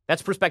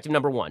 That's perspective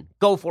number one.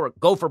 Go for it.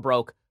 Go for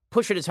broke.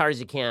 Push it as hard as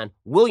you can.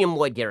 William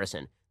Lloyd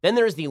Garrison. Then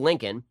there's the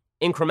Lincoln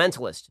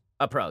incrementalist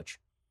approach.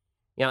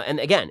 And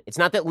again, it's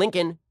not that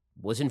Lincoln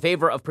was in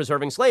favor of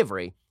preserving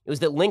slavery. It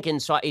was that Lincoln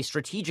saw a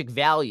strategic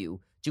value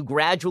to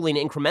gradually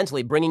and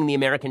incrementally bringing the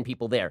American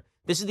people there.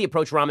 This is the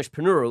approach Ramesh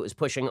Ponnuru is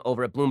pushing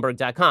over at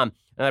Bloomberg.com,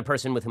 another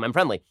person with whom I'm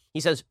friendly. He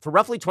says, for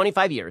roughly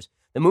 25 years,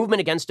 the movement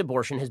against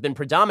abortion has been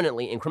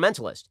predominantly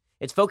incrementalist.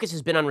 Its focus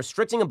has been on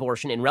restricting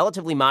abortion in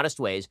relatively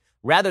modest ways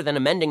rather than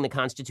amending the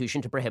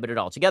Constitution to prohibit it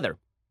altogether.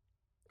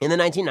 In the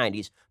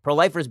 1990s,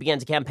 pro-lifers began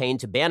to campaign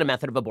to ban a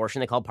method of abortion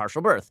they called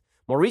partial birth.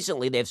 More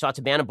recently, they have sought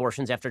to ban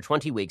abortions after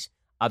 20 weeks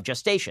of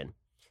gestation.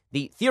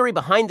 The theory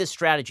behind this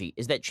strategy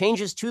is that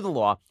changes to the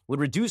law would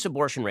reduce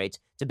abortion rates.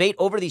 Debate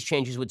over these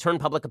changes would turn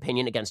public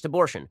opinion against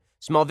abortion.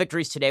 Small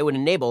victories today would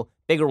enable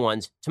bigger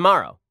ones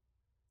tomorrow.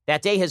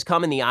 That day has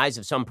come in the eyes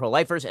of some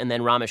pro-lifers, and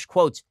then Ramesh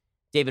quotes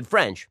David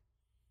French.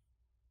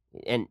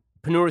 And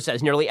Ponnuru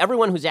says, nearly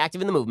everyone who's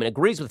active in the movement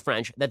agrees with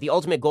French that the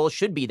ultimate goal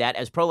should be that,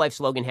 as pro-life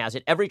slogan has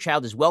it, every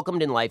child is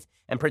welcomed in life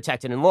and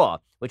protected in law,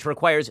 which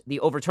requires the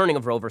overturning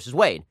of Roe versus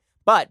Wade.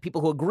 But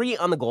people who agree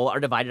on the goal are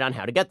divided on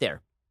how to get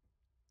there.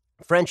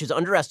 French is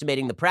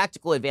underestimating the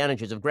practical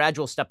advantages of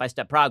gradual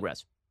step-by-step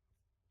progress.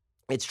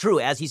 It's true,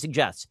 as he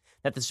suggests,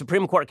 that the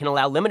Supreme Court can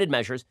allow limited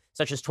measures,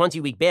 such as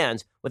 20-week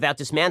bans, without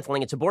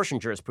dismantling its abortion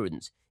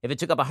jurisprudence. If it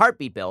took up a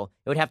heartbeat bill,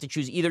 it would have to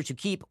choose either to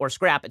keep or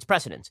scrap its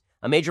precedents.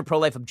 A major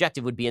pro-life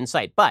objective would be in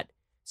sight. But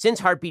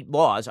since heartbeat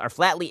laws are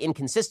flatly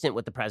inconsistent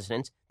with the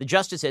precedents, the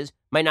justices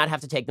might not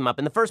have to take them up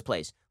in the first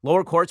place.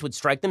 Lower courts would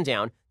strike them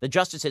down. The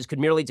justices could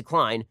merely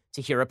decline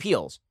to hear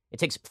appeals. It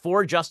takes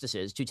 4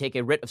 justices to take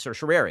a writ of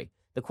certiorari.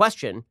 The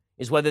question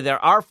is whether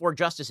there are 4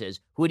 justices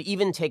who would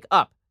even take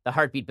up the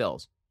heartbeat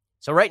bills.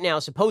 So right now,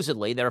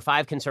 supposedly, there are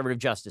 5 conservative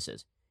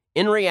justices.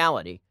 In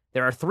reality,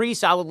 there are 3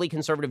 solidly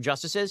conservative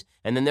justices,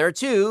 and then there are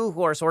 2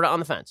 who are sort of on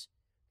the fence.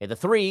 Okay, the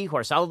 3 who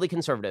are solidly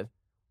conservative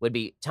would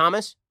be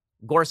Thomas,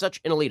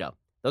 Gorsuch, and Alito.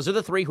 Those are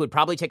the 3 who would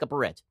probably take up a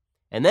writ.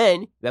 And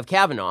then you have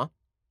Kavanaugh,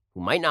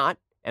 who might not,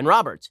 and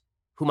Roberts,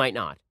 who might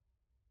not.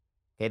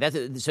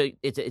 Okay, so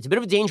it's a bit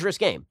of a dangerous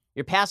game.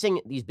 You're passing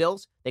these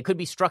bills. They could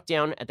be struck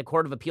down at the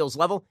Court of Appeals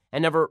level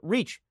and never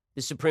reach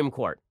the Supreme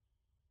Court.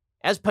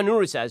 As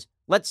Panuru says,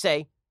 let's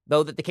say,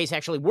 though, that the case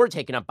actually were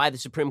taken up by the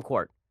Supreme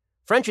Court.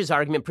 French's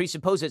argument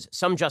presupposes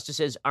some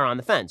justices are on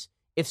the fence.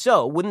 If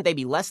so, wouldn't they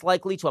be less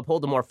likely to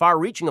uphold a more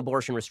far-reaching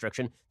abortion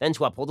restriction than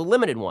to uphold a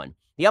limited one?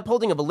 The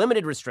upholding of a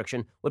limited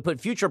restriction would put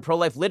future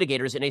pro-life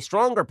litigators in a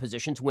stronger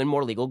position to win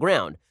more legal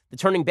ground. The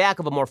turning back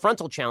of a more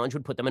frontal challenge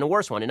would put them in a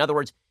worse one. In other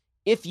words,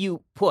 if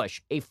you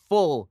push a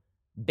full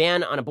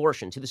ban on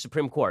abortion to the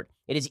Supreme Court,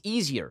 it is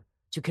easier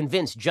to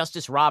convince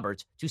Justice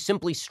Roberts to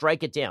simply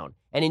strike it down,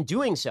 and in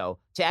doing so,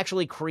 to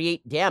actually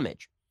create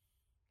damage.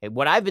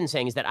 What I've been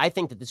saying is that I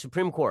think that the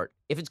Supreme Court,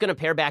 if it's going to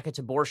pare back its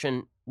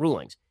abortion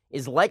rulings,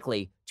 is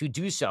likely to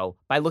do so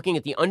by looking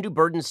at the undue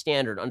burden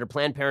standard under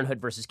Planned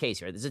Parenthood versus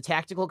Casey. There's a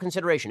tactical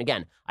consideration.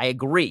 Again, I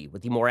agree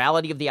with the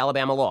morality of the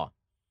Alabama law.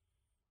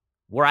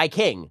 Were I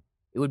king,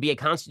 it would be a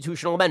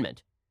constitutional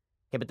amendment.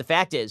 Okay, but the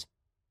fact is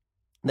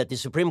that the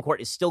Supreme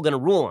Court is still going to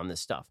rule on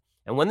this stuff.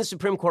 And when the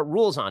Supreme Court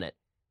rules on it,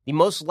 the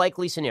most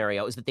likely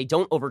scenario is that they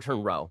don't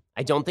overturn Roe.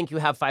 I don't think you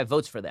have 5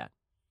 votes for that.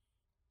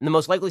 And the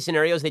most likely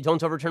scenario is they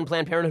don't overturn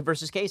Planned Parenthood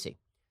versus Casey.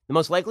 The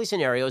most likely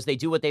scenario is they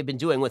do what they've been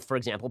doing with, for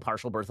example,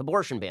 partial birth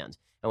abortion bans.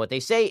 And what they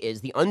say is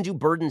the undue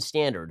burden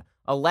standard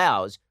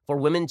allows for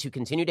women to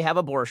continue to have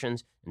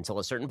abortions until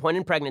a certain point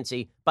in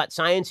pregnancy, but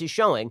science is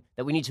showing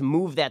that we need to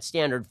move that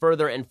standard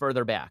further and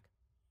further back.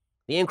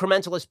 The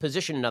incrementalist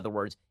position, in other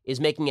words, is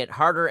making it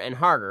harder and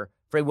harder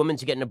for a woman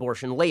to get an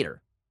abortion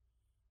later.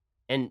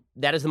 And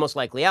that is the most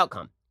likely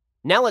outcome.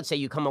 Now let's say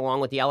you come along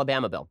with the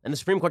Alabama bill, and the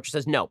Supreme Court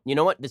says, no, you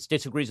know what, this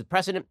disagrees with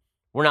precedent,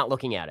 we're not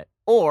looking at it.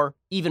 Or,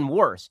 even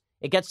worse,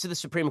 it gets to the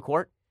Supreme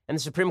Court, and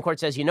the Supreme Court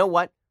says, you know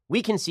what,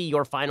 we can see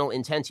your final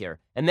intent here,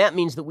 and that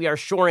means that we are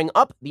shoring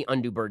up the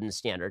undue burden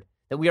standard,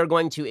 that we are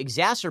going to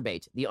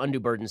exacerbate the undue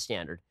burden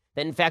standard,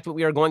 that in fact what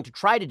we are going to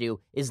try to do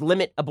is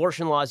limit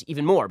abortion laws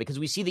even more, because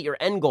we see that your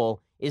end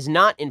goal is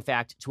not, in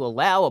fact, to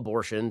allow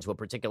abortion to a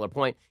particular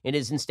point, it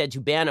is instead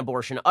to ban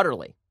abortion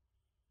utterly.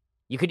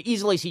 You could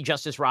easily see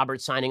Justice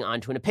Roberts signing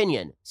on to an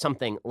opinion,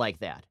 something like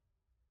that.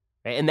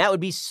 Right? And that would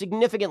be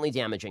significantly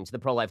damaging to the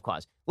pro-life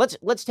cause.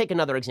 Let's take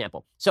another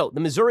example. So the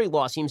Missouri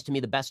law seems to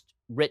me the best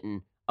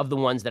written of the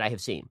ones that I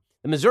have seen.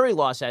 The Missouri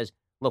law says,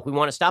 look, we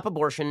want to stop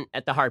abortion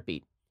at the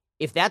heartbeat.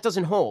 If that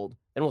doesn't hold,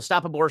 then we'll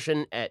stop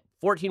abortion at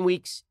 14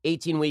 weeks,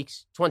 18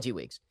 weeks, 20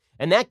 weeks.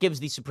 And that gives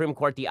the Supreme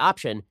Court the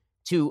option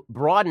to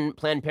broaden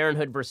Planned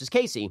Parenthood versus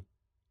Casey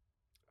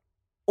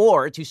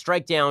or to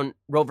strike down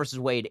Roe versus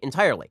Wade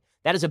entirely.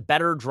 That is a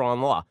better drawn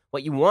law.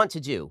 What you want to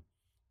do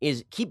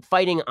is keep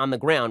fighting on the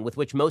ground with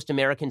which most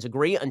Americans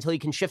agree until you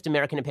can shift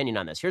American opinion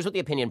on this. Here's what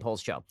the opinion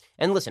polls show.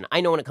 And listen,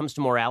 I know when it comes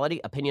to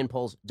morality, opinion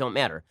polls don't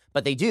matter.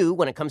 But they do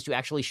when it comes to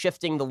actually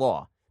shifting the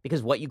law.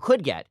 Because what you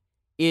could get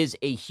is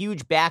a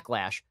huge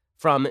backlash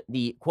from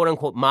the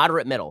quote-unquote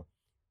moderate middle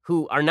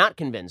who are not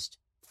convinced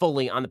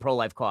fully on the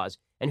pro-life cause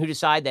and who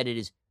decide that it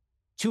is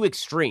too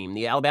extreme.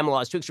 The Alabama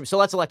law is too extreme. So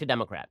let's elect a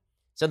Democrat.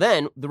 So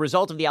then the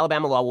result of the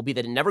Alabama law will be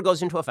that it never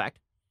goes into effect,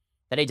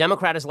 that a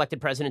Democrat is elected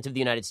president of the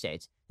United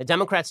States, that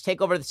Democrats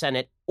take over the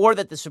Senate, or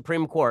that the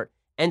Supreme Court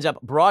ends up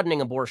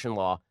broadening abortion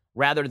law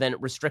rather than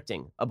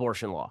restricting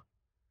abortion law.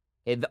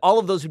 All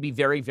of those would be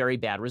very, very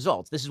bad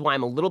results. This is why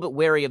I'm a little bit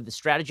wary of the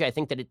strategy. I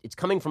think that it's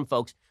coming from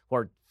folks who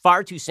are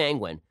far too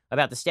sanguine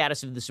about the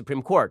status of the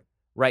Supreme Court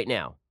right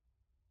now.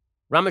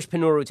 Ramesh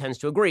Ponnuru tends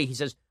to agree. He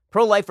says,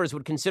 pro-lifers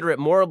would consider it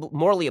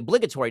morally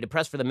obligatory to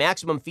press for the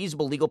maximum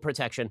feasible legal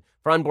protection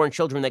for unborn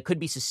children that could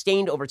be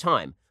sustained over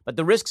time. But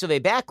the risks of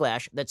a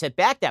backlash that set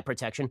back that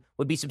protection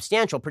would be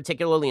substantial,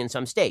 particularly in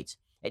some states.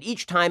 At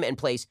each time and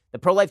place, the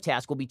pro-life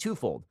task will be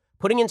twofold: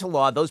 putting into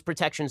law those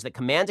protections that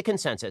command a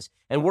consensus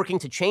and working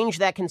to change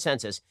that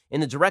consensus in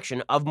the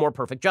direction of more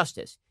perfect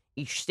justice.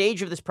 Each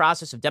stage of this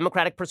process of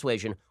democratic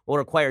persuasion will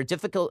require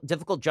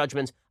difficult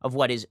judgments of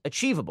what is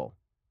achievable.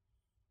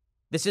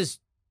 This is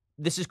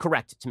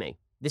correct to me.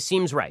 This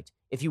seems right.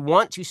 If you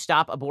want to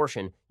stop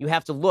abortion, you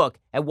have to look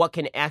at what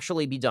can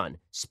actually be done.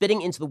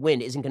 Spitting into the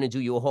wind isn't going to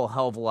do you a whole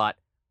hell of a lot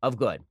of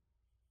good.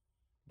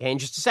 Okay, in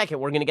just a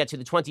second, we're going to get to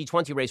the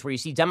 2020 race where you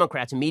see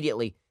Democrats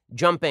immediately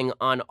jumping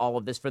on all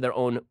of this for their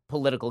own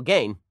political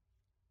gain.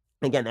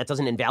 Again, that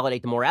doesn't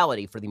invalidate the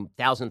morality for the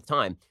 1,000th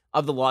time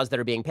of the laws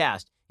that are being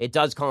passed. It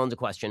does call into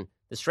question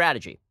the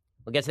strategy.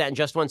 We'll get to that in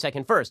just 1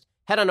 second. First,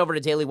 head on over to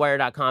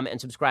dailywire.com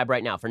and subscribe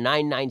right now for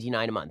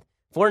 $9.99 a month.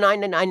 For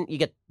 $9.99, you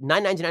get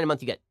 $9.99 a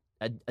month. You get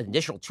an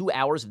additional 2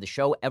 hours of the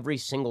show every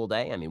single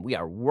day. I mean, we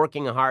are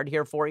working hard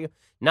here for you.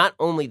 Not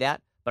only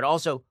that, but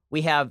also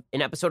we have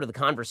an episode of The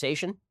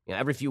Conversation.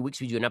 Every few weeks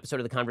we do an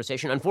episode of The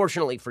Conversation.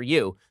 Unfortunately for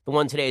you, the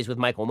one today is with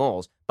Michael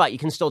Knowles. But you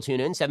can still tune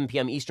in, 7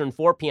 p.m. Eastern,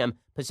 4 p.m.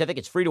 Pacific.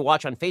 It's free to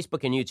watch on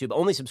Facebook and YouTube.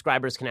 Only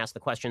subscribers can ask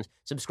the questions.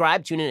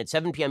 Subscribe, tune in at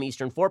 7 p.m.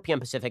 Eastern, 4 p.m.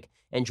 Pacific,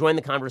 and join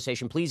the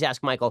conversation. Please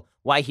ask Michael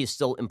why he's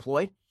still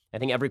employed. I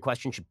think every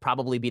question should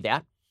probably be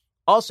that.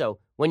 Also,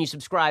 when you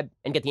subscribe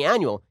and get the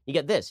annual, you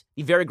get this,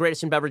 the very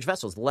greatest in beverage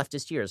vessels, the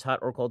Leftist Tears hot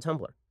or cold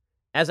tumbler.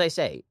 As I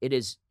say, it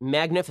is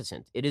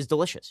magnificent. It is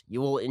delicious. You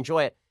will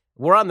enjoy it.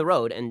 We're on the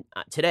road, and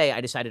today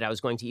I decided I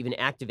was going to even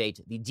activate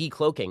the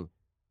decloaking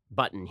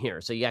button here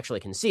so you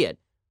actually can see it.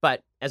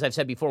 But as I've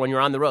said before, when you're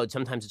on the road,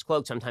 sometimes it's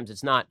cloaked, sometimes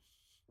it's not.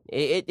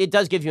 It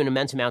does give you an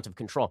immense amount of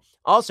control.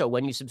 Also,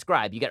 when you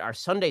subscribe, you get our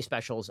Sunday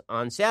specials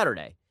on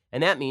Saturday.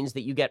 And that means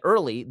that you get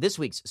early this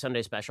week's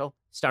Sunday special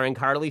starring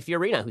Carly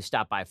Fiorina, who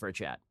stopped by for a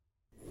chat.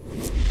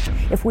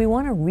 If we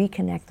want to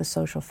reconnect the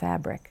social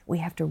fabric, we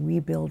have to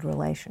rebuild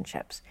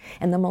relationships.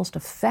 And the most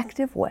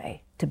effective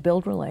way to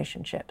build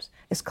relationships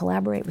is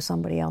collaborate with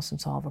somebody else and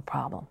solve a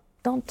problem.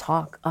 Don't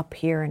talk up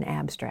here in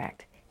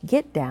abstract.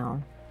 Get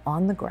down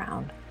on the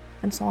ground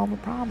and solve a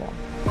problem.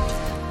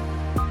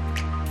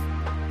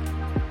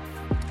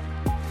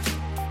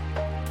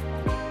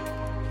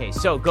 Okay,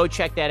 so go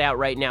check that out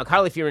right now.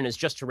 Carly Fiorina is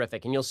just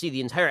terrific, and you'll see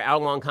the entire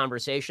hour-long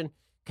conversation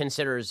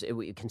consider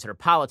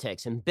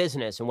politics and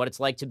business and what it's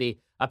like to be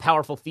a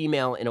powerful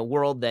female in a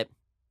world that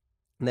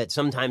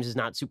sometimes is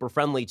not super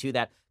friendly to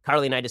that.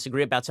 Carly and I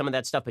disagree about some of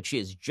that stuff, but she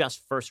is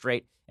just first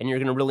rate, and you're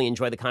going to really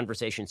enjoy the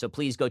conversation. So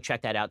please go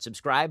check that out.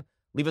 Subscribe.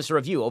 Leave us a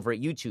review over at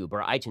YouTube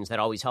or iTunes. That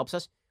always helps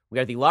us. We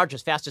are the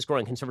largest,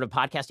 fastest-growing conservative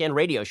podcast and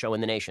radio show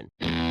in the nation.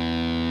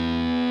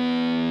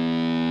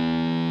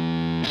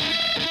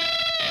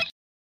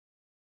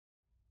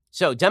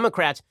 So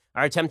Democrats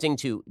are attempting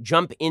to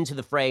jump into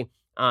the fray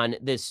on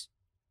this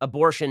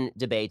abortion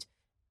debate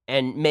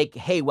and make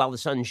hay while the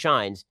sun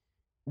shines.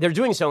 They're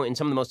doing so in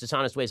some of the most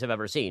dishonest ways I've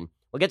ever seen.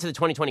 We'll get to the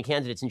 2020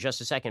 candidates in just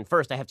a second.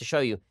 First, I have to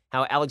show you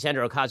how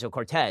Alexandria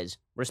Ocasio-Cortez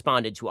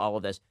responded to all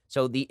of this.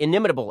 So the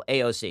inimitable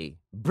AOC,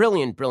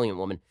 brilliant, brilliant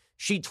woman,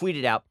 she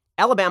tweeted out,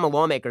 Alabama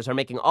lawmakers are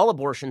making all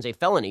abortions a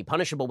felony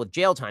punishable with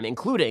jail time,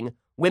 including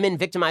women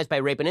victimized by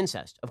rape and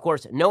incest. Of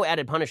course, no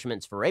added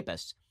punishments for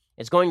rapists.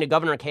 It's going to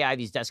Governor Kay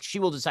Ivey's desk. She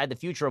will decide the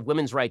future of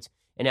women's rights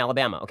in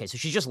Alabama. Okay, so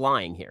she's just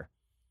lying here.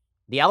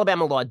 The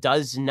Alabama law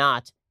does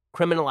not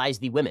criminalize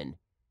the women.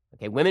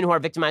 Okay, women who are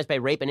victimized by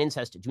rape and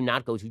incest do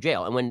not go to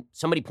jail. And when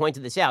somebody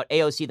pointed this out,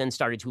 AOC then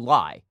started to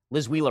lie.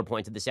 Liz Wheeler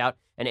pointed this out,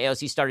 and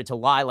AOC started to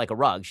lie like a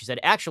rug. She said,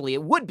 actually,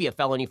 it would be a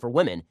felony for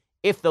women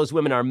if those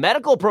women are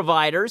medical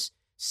providers.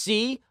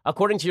 See,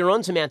 according to your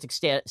own semantic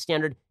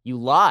standard, you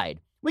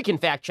lied. We can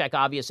fact check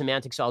obvious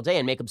semantics all day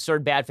and make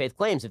absurd bad faith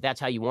claims if that's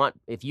how you want,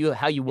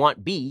 how you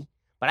want be.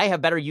 But I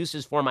have better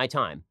uses for my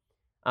time.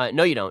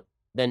 No, you don't.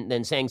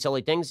 Than saying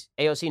silly things.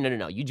 AOC,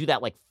 no. You do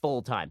that like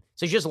full time.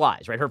 So she just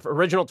lies, right? Her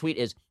original tweet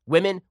is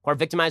women who are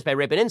victimized by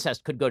rape and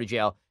incest could go to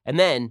jail. And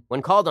then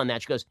when called on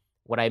that, she goes,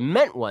 what I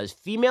meant was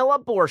female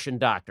abortion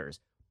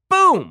doctors.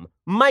 Boom!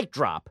 Mic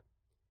drop.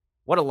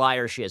 What a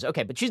liar she is.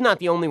 Okay, but she's not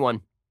the only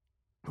one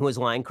who is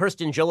lying.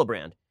 Kirsten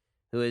Gillibrand,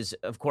 who is,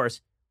 of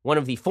course, one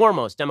of the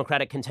foremost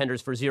Democratic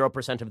contenders for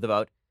 0% of the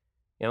vote.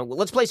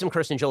 Let's play some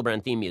Kirsten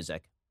Gillibrand theme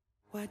music.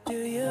 What do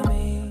you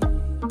mean?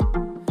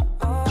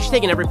 She's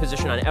taken every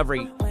position on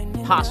every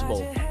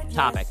possible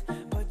topic.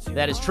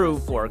 That is true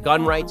for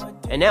gun rights.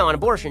 And now on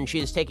abortion, she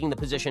is taking the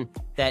position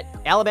that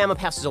Alabama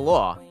passes a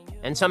law,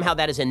 and somehow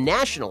that is a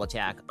national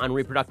attack on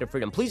reproductive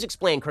freedom. Please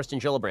explain, Kirsten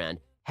Gillibrand,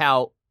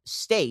 how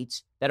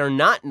states that are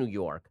not New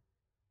York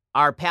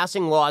are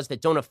passing laws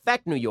that don't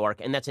affect New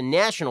York, and that's a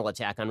national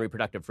attack on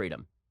reproductive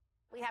freedom.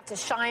 We have to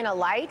shine a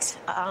light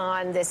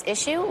on this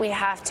issue. We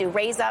have to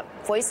raise up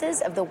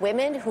voices of the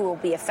women who will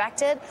be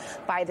affected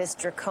by this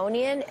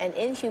draconian and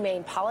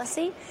inhumane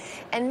policy.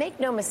 And make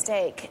no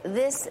mistake,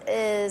 this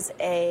is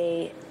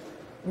a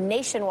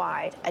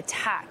nationwide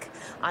attack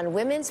on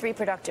women's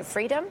reproductive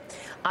freedom,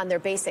 on their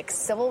basic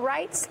civil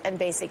rights and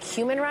basic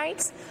human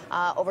rights.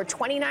 Over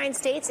 29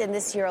 states in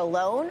this year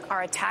alone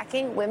are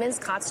attacking women's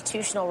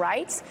constitutional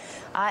rights.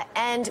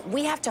 And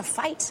we have to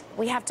fight.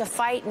 We have to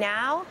fight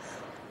now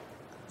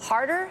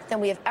harder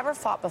than we have ever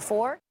fought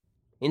before.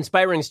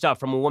 Inspiring stuff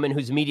from a woman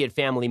whose immediate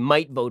family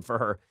might vote for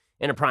her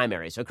in a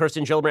primary. So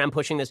Kirsten Gillibrand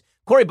pushing this.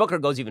 Cory Booker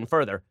goes even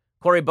further.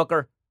 Cory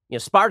Booker,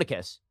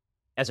 Spartacus,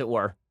 as it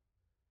were.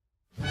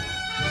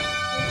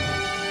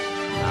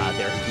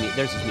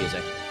 There's his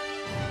music.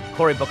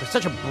 Cory Booker,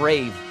 such a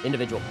brave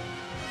individual.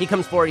 He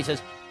comes forward, he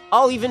says,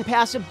 I'll even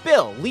pass a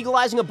bill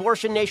legalizing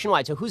abortion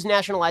nationwide. So who's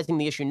nationalizing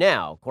the issue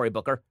now, Cory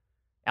Booker?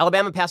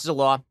 Alabama passes a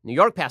law. New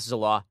York passes a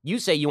law. You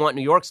say you want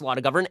New York's law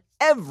to govern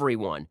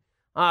everyone.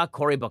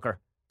 Cory Booker.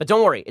 But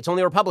don't worry, it's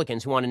only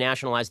Republicans who want to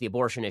nationalize the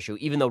abortion issue,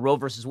 even though Roe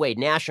versus Wade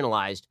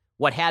nationalized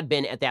what had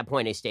been at that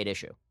point a state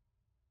issue.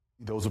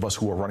 Those of us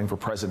who are running for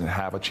president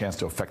have a chance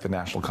to affect the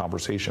national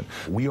conversation.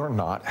 We are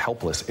not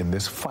helpless in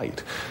this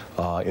fight.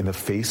 In the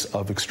face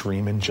of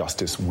extreme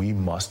injustice, we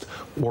must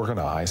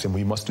organize, and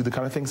we must do the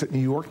kind of things that New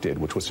York did,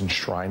 which was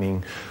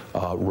enshrining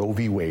Roe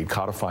v. Wade,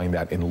 codifying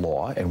that in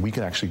law. And we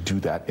can actually do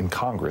that in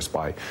Congress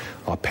by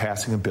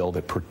passing a bill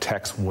that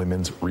protects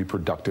women's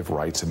reproductive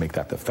rights and make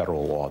that the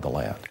federal law of the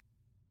land.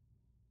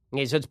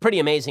 Okay, so it's pretty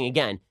amazing.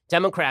 Again,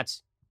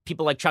 Democrats,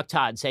 people like Chuck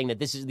Todd saying that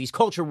these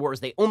culture wars,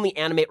 they only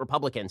animate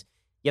Republicans.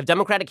 You have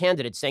Democratic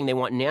candidates saying they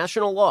want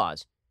national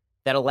laws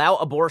that allow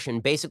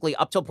abortion basically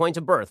up till point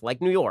of birth, like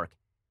New York.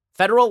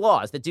 Federal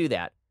laws that do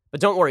that.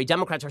 But don't worry,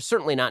 Democrats are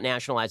certainly not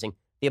nationalizing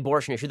the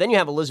abortion issue. Then you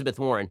have Elizabeth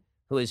Warren,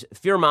 who is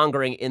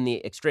fear-mongering in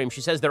the extreme.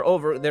 She says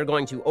they're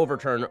going to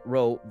overturn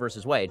Roe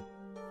versus Wade.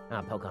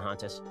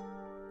 Pocahontas.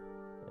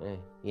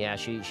 Yeah,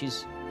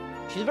 she's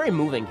a very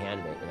moving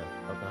candidate,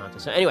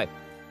 Pocahontas. So anyway,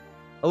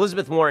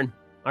 Elizabeth Warren,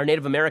 our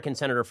Native American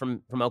senator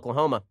from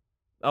Oklahoma.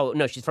 Oh,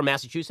 no, she's from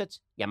Massachusetts?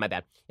 Yeah, my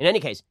bad. In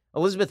any case,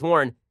 Elizabeth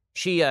Warren,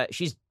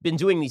 she's been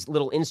doing these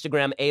little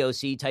Instagram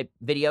AOC type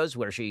videos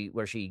where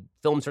she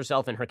films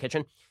herself in her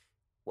kitchen.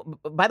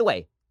 By the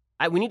way,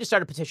 we need to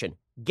start a petition.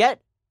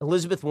 Get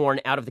Elizabeth Warren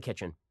out of the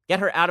kitchen. Get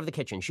her out of the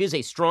kitchen. She is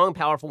a strong,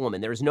 powerful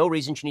woman. There is no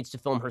reason she needs to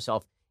film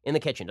herself in the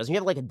kitchen. Doesn't she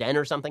have like a den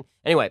or something?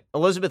 Anyway,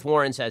 Elizabeth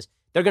Warren says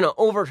they're going to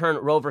overturn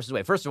Roe versus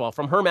Wade. First of all,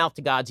 from her mouth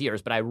to God's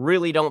ears, but I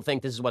really don't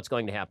think this is what's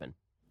going to happen.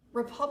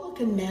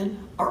 Republican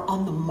men are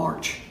on the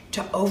march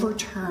to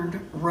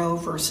overturn Roe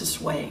versus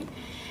Wade.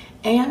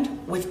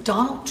 And with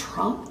Donald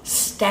Trump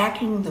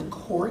stacking the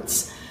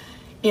courts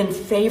in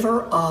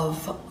favor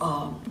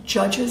of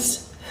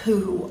judges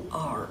who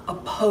are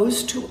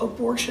opposed to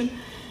abortion,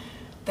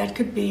 that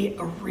could be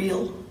a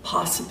real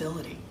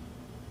possibility.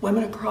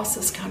 Women across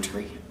this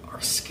country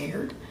are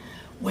scared.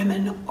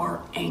 Women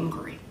are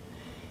angry.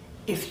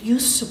 If you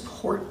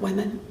support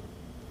women,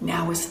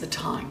 now is the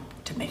time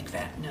to make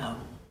that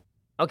known.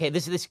 Okay,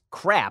 this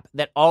crap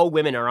that all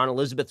women are on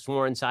Elizabeth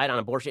Warren's side on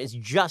abortion is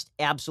just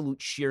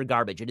absolute sheer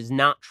garbage. It is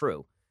not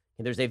true.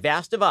 And there's a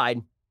vast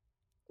divide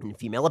in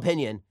female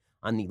opinion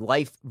on the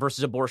life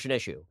versus abortion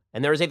issue.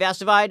 And there is a vast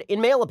divide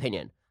in male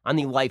opinion on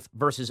the life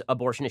versus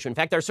abortion issue. In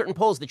fact, there are certain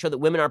polls that show that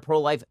women are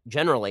pro-life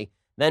generally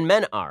than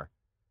men are.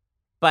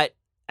 But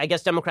I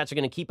guess Democrats are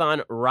going to keep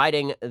on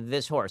riding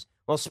this horse.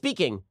 Well,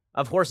 speaking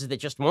of horses that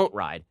just won't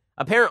ride,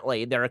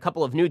 apparently there are a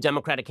couple of new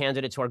Democratic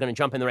candidates who are going to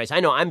jump in the race.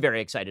 I know I'm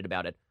very excited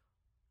about it.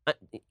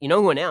 You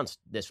know who announced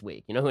this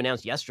week? You know who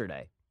announced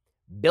yesterday?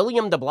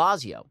 William de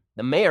Blasio,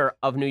 the mayor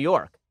of New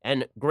York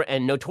and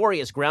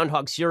notorious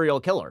groundhog serial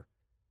killer.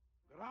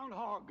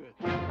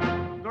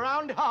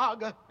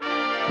 Groundhog.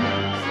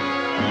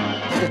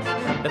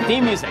 The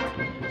theme music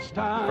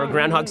for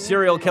groundhog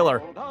serial killer,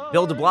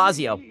 Bill de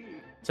Blasio.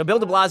 So Bill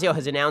de Blasio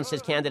has announced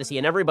his candidacy,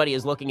 and everybody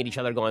is looking at each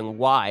other going,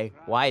 why?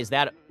 Why is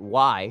that?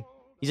 Why?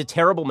 He's a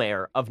terrible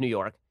mayor of New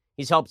York.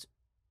 He's helped,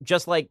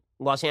 just like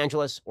Los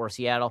Angeles or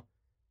Seattle,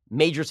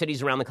 major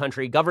cities around the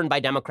country governed by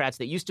Democrats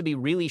that used to be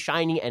really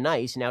shiny and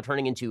nice, now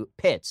turning into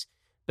pits.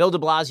 Bill de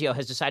Blasio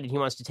has decided he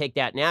wants to take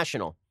that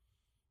national.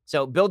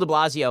 So Bill de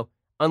Blasio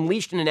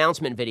unleashed an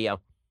announcement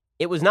video.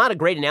 It was not a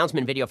great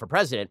announcement video for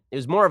president. It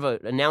was more of an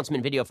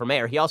announcement video for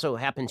mayor. He also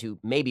happened to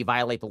maybe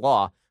violate the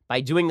law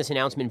by doing this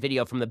announcement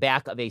video from the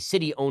back of a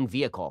city-owned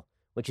vehicle,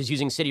 which is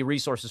using city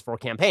resources for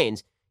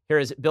campaigns. Here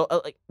is Bill.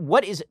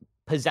 What is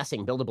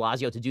possessing Bill de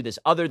Blasio to do this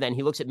other than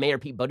he looks at Mayor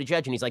Pete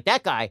Buttigieg and he's like,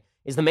 that guy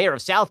is the mayor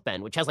of South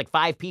Bend, which has like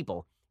 5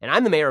 people, and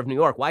I'm the mayor of New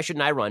York. Why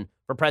shouldn't I run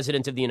for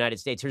president of the United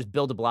States? Here's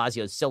Bill de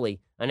Blasio's silly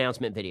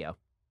announcement video.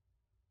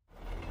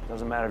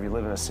 Doesn't matter if you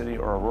live in a city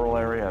or a rural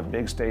area, a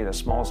big state, a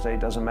small state,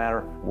 doesn't matter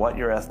what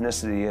your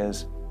ethnicity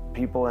is.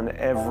 People in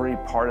every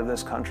part of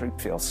this country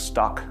feel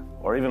stuck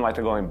or even like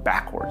they're going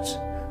backwards.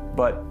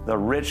 But the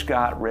rich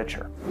got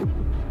richer.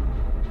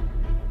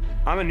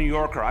 I'm a New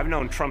Yorker. I've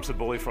known Trump's a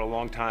bully for a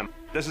long time.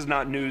 This is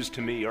not news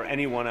to me or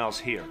anyone else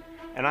here,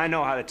 and I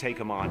know how to take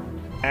him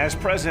on. As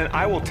president,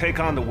 I will take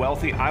on the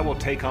wealthy. I will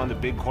take on the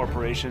big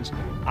corporations.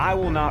 I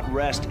will not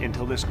rest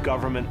until this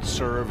government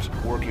serves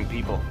working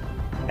people.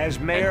 As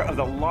mayor of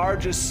the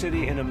largest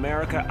city in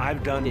America,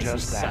 I've done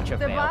just that. De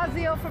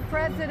Blasio for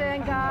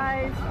president,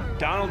 guys.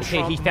 Donald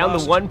Trump. He found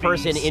the one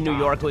person in New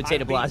York who would say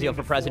de Blasio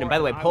for president. By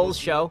the way, polls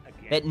show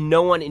that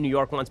no one in New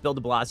York wants Bill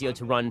de Blasio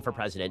to run for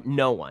president.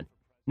 No one.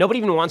 Nobody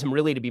even wants him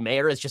really to be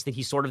mayor. It's just that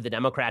he's sort of the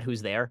Democrat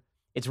who's there.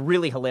 It's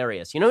really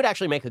hilarious. You know who'd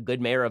actually make a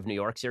good mayor of New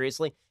York,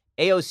 seriously?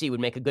 AOC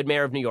would make a good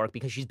mayor of New York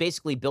because she's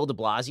basically Bill de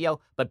Blasio,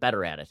 but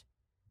better at it.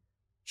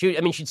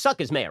 She'd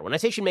suck as mayor. When I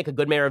say she'd make a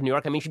good mayor of New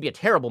York, I mean she'd be a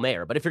terrible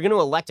mayor. But if you're going to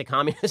elect a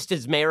communist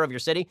as mayor of your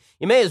city,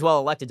 you may as well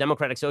elect a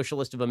Democratic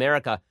Socialist of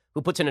America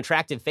who puts an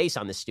attractive face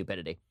on this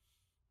stupidity.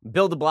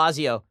 Bill de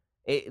Blasio,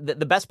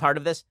 the best part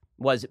of this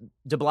was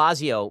de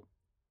Blasio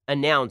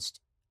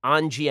announced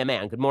on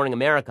GMA, on Good Morning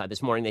America,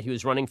 this morning that he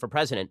was running for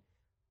president.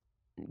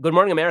 Good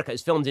Morning America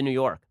is filmed in New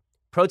York.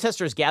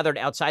 Protesters gathered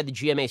outside the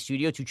GMA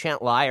studio to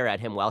chant liar at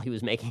him while he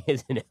was making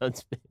his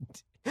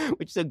announcement,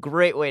 which is a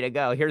great way to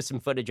go. Here's some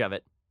footage of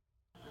it.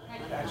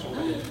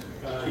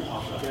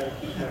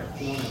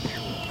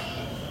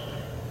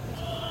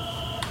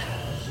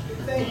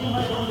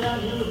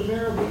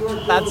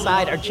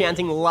 Outside are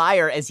chanting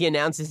liar as he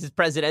announces his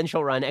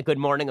presidential run at Good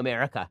Morning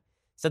America.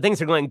 So things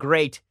are going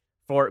great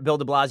for Bill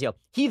de Blasio.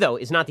 He, though,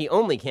 is not the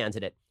only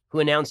candidate who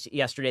announced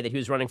yesterday that he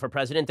was running for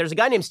president. There's a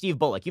guy named Steve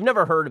Bullock. You've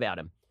never heard about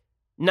him.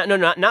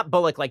 Not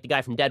Bullock like the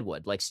guy from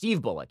Deadwood, like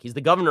Steve Bullock. He's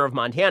the governor of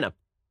Montana.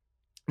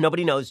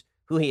 Nobody knows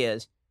who he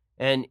is.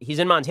 And he's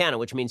in Montana,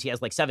 which means he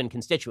has like 7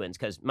 constituents,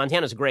 because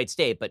Montana's a great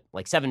state, but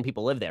like 7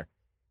 people live there.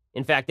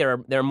 In fact,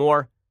 there are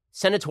more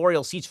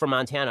senatorial seats for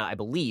Montana, I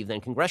believe,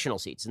 than congressional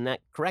seats. Isn't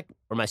that correct?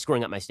 Or am I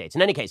screwing up my states?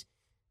 In any case,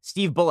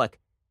 Steve Bullock,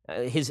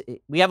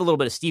 we have a little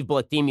bit of Steve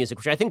Bullock theme music,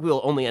 which I think we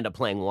will only end up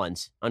playing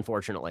once,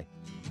 unfortunately.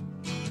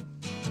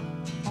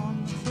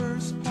 On the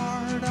first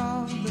part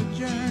of the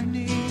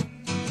journey,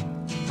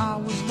 I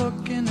was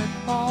looking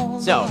at all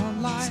So,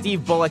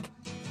 Steve Bullock,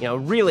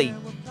 really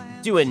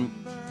doing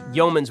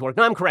yeoman's work.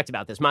 No, I'm correct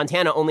about this.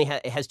 Montana only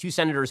has 2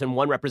 senators and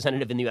 1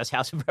 representative in the U.S.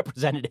 House of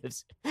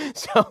Representatives.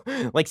 So,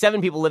 like 7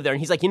 people live there.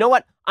 And he's like, you know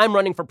what? I'm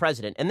running for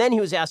president. And then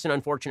he was asked an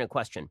unfortunate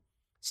question.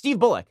 Steve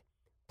Bullock,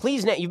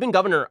 please name, you've been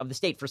governor of the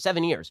state for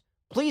 7 years.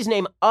 Please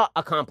name a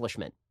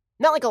accomplishment.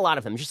 Not like a lot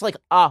of them, just like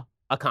a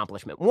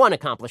accomplishment. One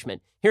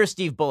accomplishment. Here's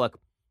Steve Bullock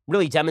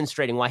really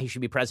demonstrating why he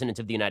should be president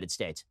of the United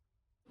States.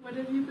 What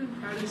have you been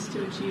proudest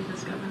to achieve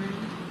as governor?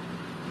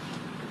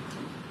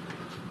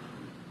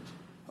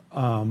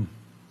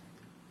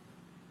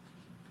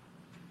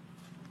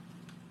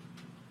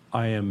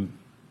 I am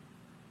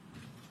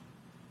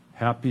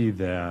happy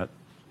that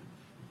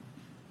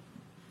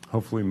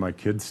hopefully my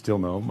kids still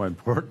know my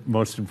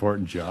most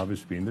important job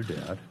is being their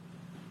dad.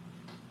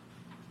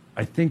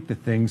 I think the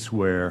things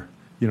where,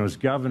 as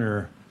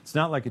governor, it's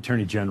not like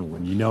attorney general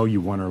when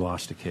you won or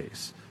lost a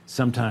case.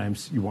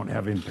 Sometimes you won't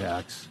have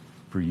impacts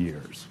for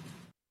years.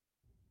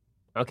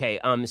 Okay,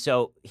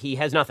 so he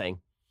has nothing,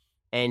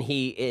 and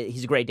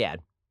he's a great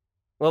dad.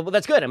 Well,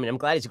 that's good. I mean, I'm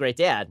glad he's a great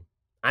dad.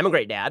 I'm a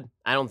great dad.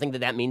 I don't think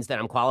that means that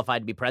I'm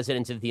qualified to be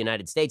president of the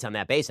United States on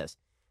that basis.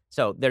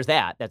 So there's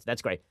that.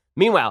 That's great.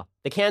 Meanwhile,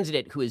 the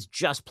candidate who is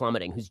just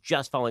plummeting, who's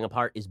just falling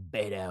apart, is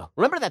Beto.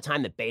 Remember that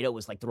time that Beto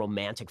was like the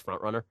romantic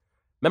frontrunner?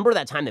 Remember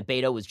that time that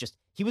Beto was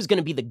he was going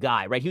to be the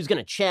guy, right? He was going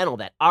to channel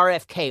that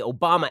RFK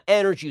Obama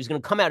energy. He was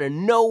going to come out of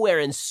nowhere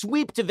and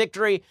sweep to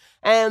victory.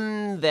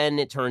 And then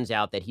it turns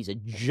out that he's a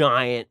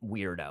giant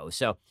weirdo.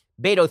 So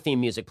Beto theme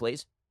music,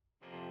 please.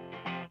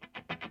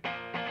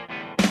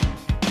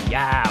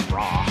 Yeah,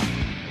 brah.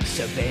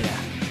 So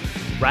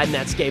Beto, riding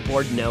that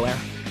skateboard nowhere,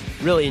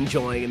 really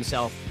enjoying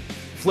himself,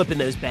 flipping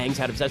those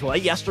bangs out of his eyes. Well,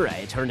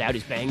 yesterday, it turned out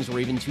his bangs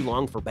were even too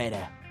long for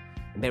Beto.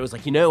 And Beto was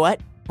like, you know what,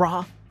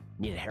 brah? I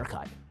need a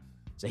haircut.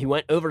 So he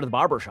went over to the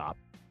barber shop,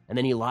 and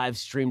then he live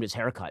streamed his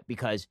haircut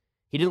because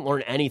he didn't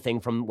learn anything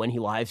from when he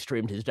live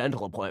streamed his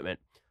dental appointment.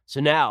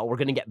 So now we're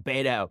going to get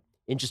Beto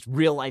in just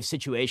real life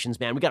situations,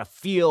 man. We got to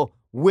feel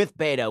with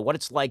Beto what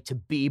it's like to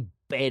be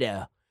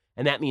Beto.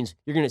 And that means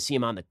you're going to see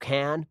him on the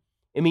can.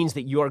 It means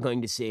that you're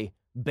going to see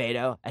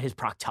Beto at his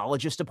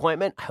proctologist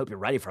appointment. I hope you're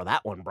ready for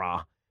that one,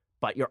 brah.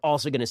 But you're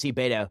also going to see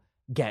Beto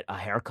get a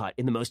haircut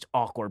in the most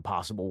awkward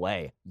possible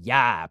way.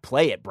 Yeah,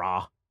 play it,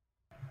 brah.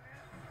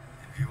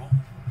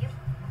 Yep.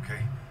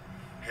 Okay.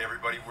 Hey,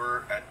 everybody,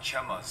 we're at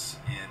Chema's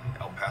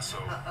in El Paso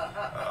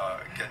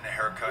getting a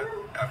haircut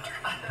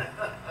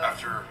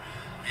after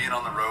being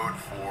on the road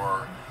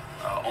for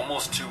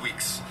almost 2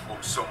 weeks.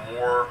 So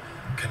more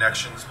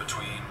connections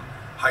between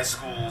high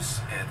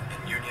schools and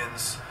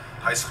unions,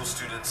 high school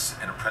students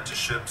and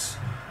apprenticeships.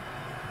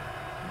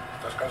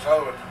 ¿Estás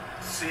cansado?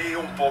 Sí,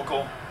 un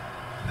poco.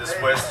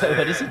 Después de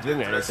what is he doing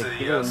there? It's like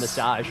giving him a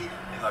massage.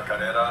 En la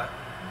carrera,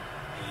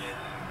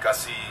 en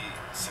casi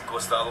 5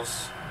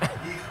 estados.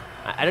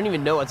 I don't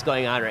even know what's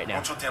going on right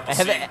now.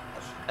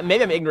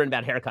 Maybe I'm ignorant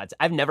about haircuts.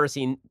 I've never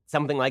seen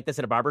something like this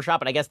at a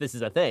barbershop, but I guess this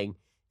is a thing.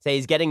 Say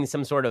he's getting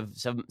some sort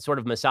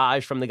of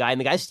massage from the guy,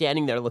 and the guy's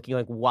standing there looking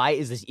like, why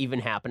is this even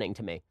happening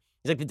to me?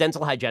 He's like the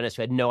dental hygienist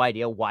who had no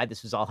idea why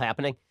this was all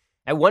happening.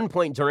 At one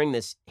point during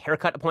this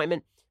haircut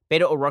appointment,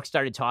 Beto O'Rourke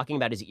started talking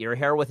about his ear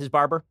hair with his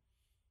barber.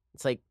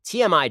 It's like,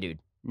 TMI, dude.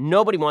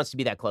 Nobody wants to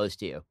be that close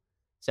to you.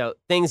 So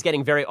things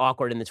getting very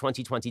awkward in the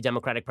 2020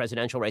 Democratic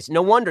presidential race.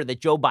 No wonder that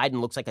Joe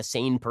Biden looks like a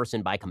sane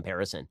person by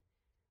comparison.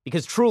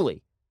 Because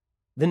truly,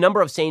 the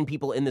number of sane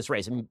people in this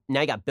race, I mean,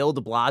 now you got Bill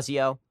de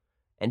Blasio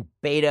and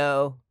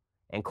Beto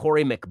and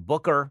Cory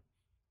McBooker.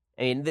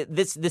 I mean,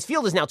 this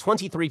field is now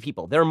 23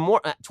 people. There are more,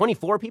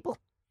 24 people.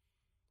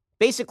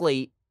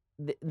 Basically,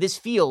 this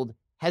field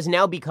has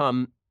now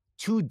become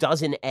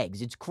 24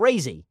 eggs. It's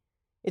crazy.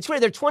 It's crazy.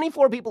 There are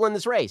 24 people in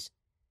this race.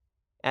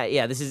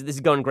 This is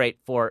going great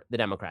for the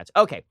Democrats.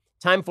 Okay,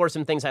 time for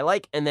some things I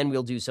like, and then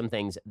we'll do some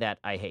things that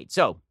I hate.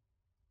 So,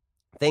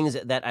 things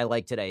that I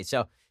like today.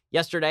 So,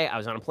 yesterday, I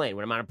was on a plane.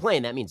 When I'm on a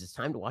plane, that means it's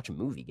time to watch a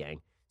movie,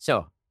 gang.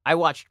 So, I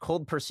watched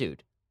Cold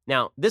Pursuit.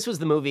 Now, this was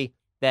the movie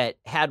that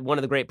had one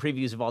of the great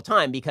previews of all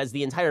time because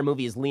the entire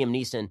movie is Liam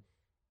Neeson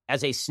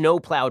as a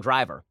snowplow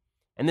driver.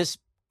 And this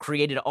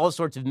created all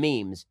sorts of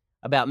memes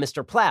about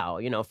Mr. Plow,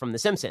 from The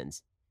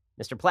Simpsons.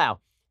 Mr. Plow.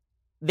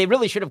 They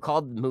really should have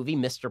called the movie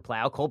Mr.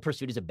 Plow. Cold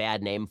Pursuit is a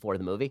bad name for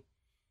the movie.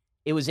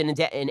 It was an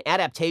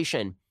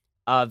adaptation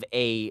of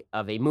a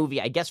movie,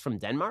 I guess, from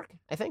Denmark,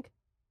 I think.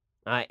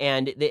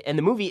 And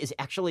the movie is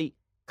actually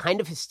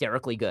kind of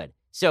hysterically good.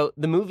 So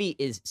the movie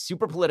is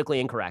super politically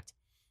incorrect.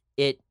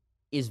 It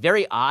is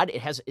very odd.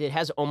 It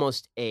has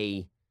almost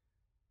a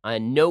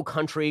No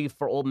Country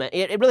for Old Men.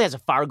 It really has a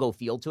Fargo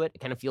feel to it. It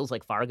kind of feels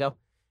like Fargo.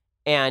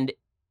 And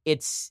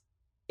it's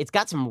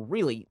got some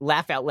really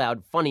laugh out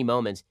loud funny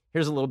moments.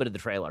 Here's a little bit of the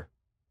trailer.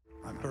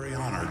 I'm very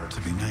honored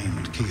to be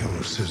named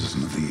Kehoe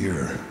Citizen of the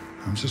Year.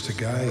 I'm just a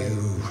guy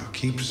who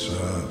keeps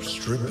a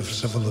strip of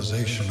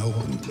civilization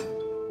open.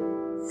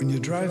 When you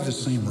drive the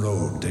same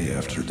road day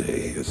after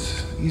day,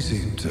 it's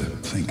easy to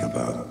think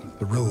about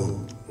the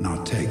road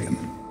not taken.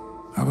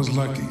 I was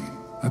lucky.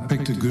 I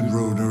picked a good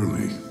road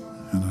early,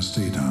 and I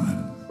stayed on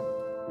it.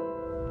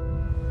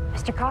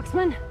 Mr.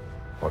 Coxman?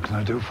 What can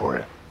I do for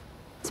you?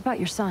 It's about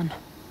your son.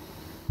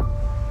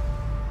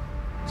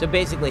 So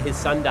basically, his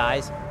son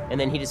dies, and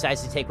then he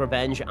decides to take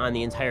revenge on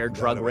the entire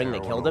drug ring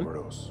that killed him.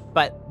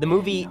 But the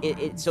movie,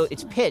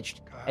 it's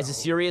pitched as a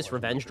serious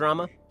revenge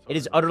drama. It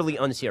is utterly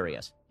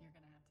unserious.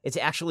 It's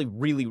actually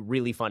really,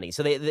 really funny.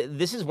 So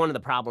this is one of the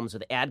problems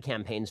with ad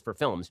campaigns for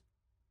films.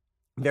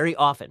 Very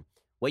often,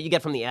 what you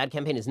get from the ad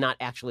campaign is not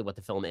actually what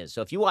the film is.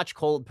 So if you watch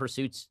Cold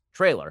Pursuit's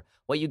trailer,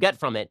 what you get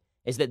from it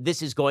is that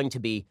this is going to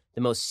be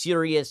the most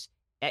serious.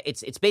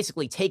 It's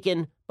basically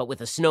Taken, but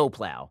with a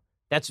snowplow.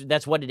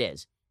 That's what it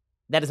is.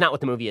 That is not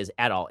what the movie is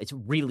at all. It's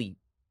really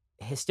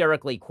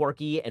hysterically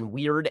quirky and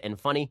weird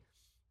and funny.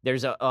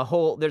 There's a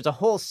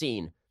whole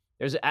scene.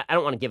 I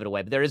don't want to give it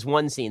away, but there is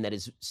one scene that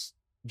is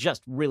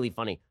just really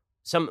funny.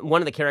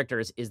 One of the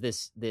characters is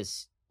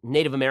this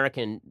Native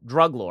American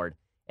drug lord,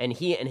 and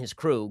he and his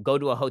crew go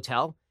to a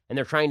hotel and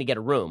they're trying to get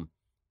a room,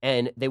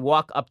 and they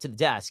walk up to the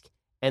desk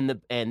and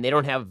they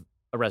don't have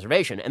a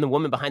reservation, and the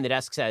woman behind the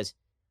desk says,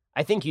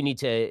 "I think you need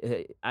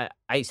to.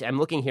 I'm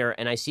looking here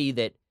and I see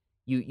that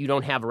you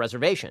don't have a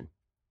reservation."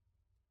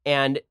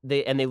 And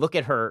they look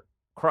at her.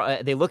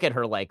 They look at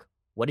her like,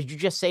 "What did you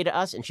just say to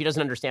us?" And she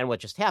doesn't understand what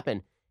just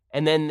happened.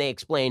 And then they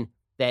explain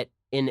that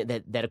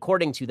that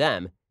according to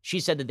them,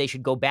 she said that they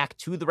should go back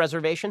to the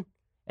reservation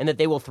and that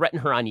they will threaten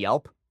her on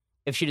Yelp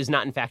if she does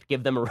not, in fact,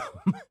 give them a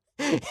room.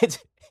 It's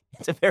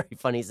a very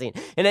funny scene.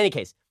 In any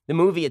case, the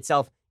movie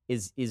itself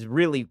is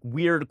really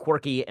weird,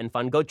 quirky, and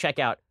fun. Go check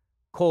out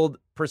Cold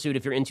Pursuit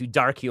if you're into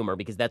dark humor,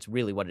 because that's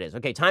really what it is.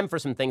 Okay, time for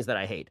some things that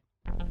I hate.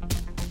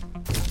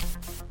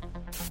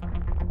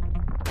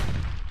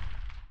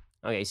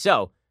 Okay,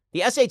 so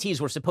the SATs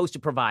were supposed to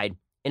provide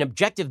an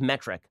objective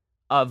metric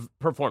of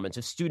performance,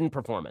 of student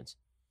performance.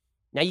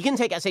 Now, you can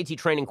take SAT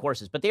training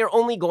courses, but they are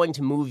only going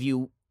to move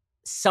you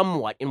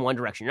somewhat in one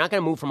direction. You're not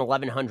going to move from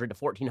 1,100 to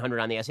 1,400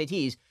 on the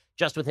SATs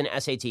just with an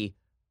SAT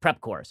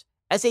prep course.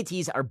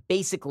 SATs are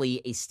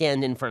basically a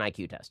stand-in for an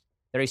IQ test.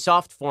 They're a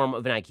soft form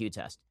of an IQ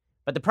test.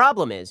 But the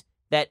problem is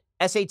that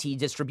SAT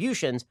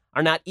distributions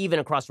are not even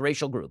across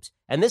racial groups,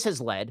 and this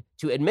has led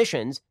to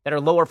admissions that are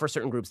lower for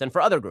certain groups than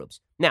for other groups.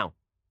 Now,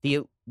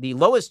 the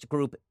lowest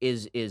group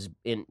is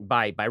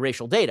by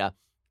racial data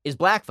is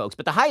black folks,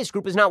 but the highest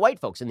group is not white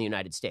folks in the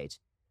United States.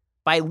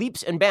 By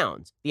leaps and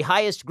bounds, the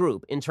highest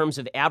group in terms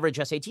of average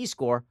SAT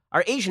score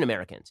are Asian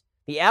Americans.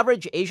 The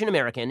average Asian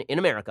American in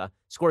America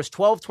scores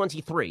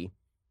 1223.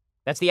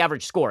 That's the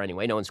average score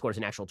anyway. No one scores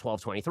an actual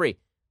 1223.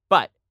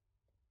 But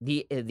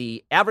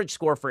the average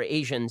score for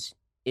Asians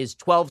is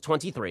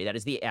 1223. That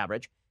is the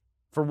average.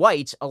 For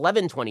whites,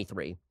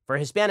 1123. For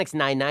Hispanics,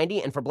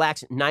 990. And for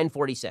blacks,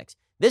 946.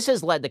 This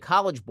has led the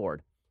College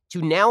Board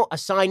to now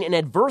assign an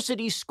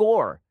adversity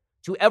score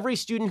to every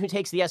student who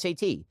takes the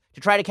SAT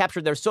to try to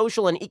capture their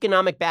social and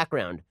economic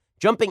background,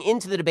 jumping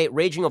into the debate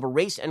raging over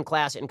race and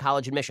class in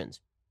college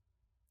admissions.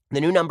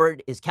 The new number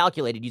is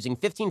calculated using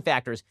 15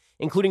 factors,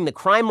 including the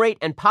crime rate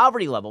and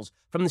poverty levels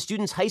from the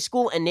student's high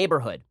school and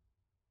neighborhood.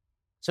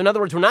 So in other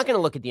words, we're not going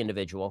to look at the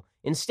individual.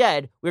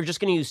 Instead, we're just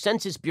going to use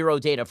Census Bureau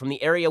data from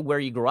the area where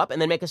you grew up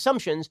and then make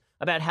assumptions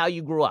about how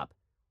you grew up.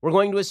 We're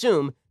going to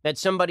assume that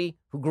somebody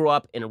who grew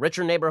up in a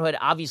richer neighborhood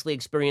obviously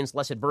experienced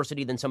less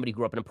adversity than somebody who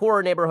grew up in a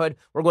poorer neighborhood.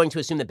 We're going to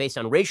assume that based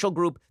on racial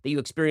group that you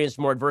experienced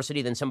more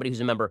adversity than somebody who's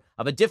a member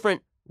of a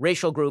different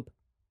racial group.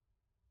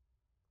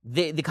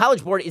 The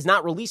College Board is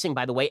not releasing,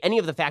 by the way, any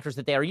of the factors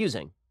that they are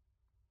using.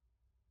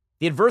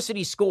 The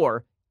adversity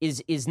score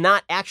is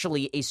not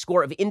actually a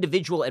score of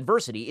individual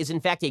adversity, is in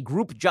fact a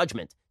group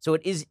judgment. So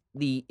it is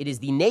the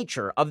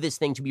nature of this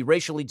thing to be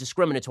racially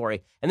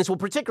discriminatory, and this will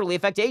particularly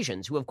affect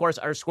Asians, who of course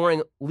are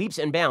scoring leaps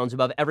and bounds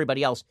above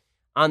everybody else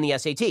on the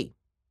SAT.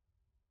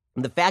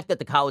 And the fact that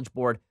the College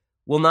Board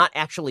will not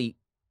actually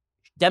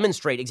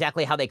demonstrate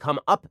exactly how they come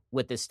up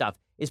with this stuff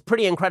is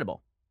pretty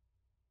incredible.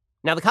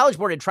 Now, the College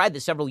Board had tried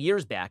this several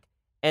years back,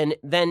 and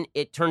then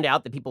it turned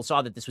out that people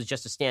saw that this was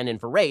just a stand-in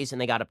for race, and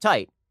they got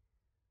uptight.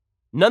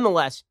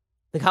 Nonetheless,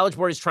 The College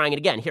Board is trying it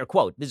again. Here,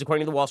 quote, this is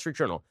according to the Wall Street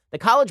Journal. The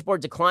College Board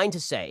declined to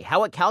say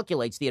how it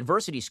calculates the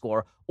adversity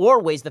score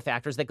or weighs the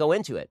factors that go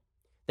into it.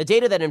 The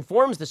data that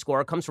informs the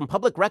score comes from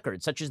public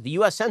records, such as the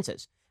U.S.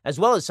 Census, as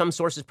well as some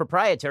sources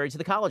proprietary to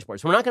the College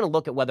Board. So we're not going to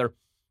look at whether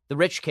the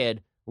rich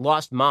kid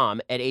lost mom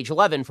at age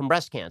 11 from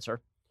breast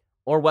cancer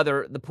or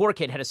whether the poor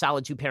kid had a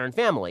solid two-parent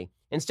family.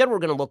 Instead, what we're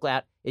going to look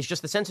at is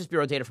just the Census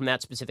Bureau data from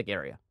that specific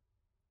area.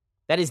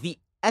 That is the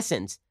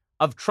essence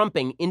of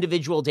trumping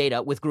individual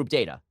data with group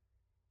data.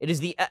 It is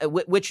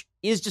which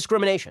is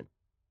discrimination.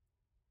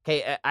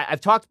 Okay, I've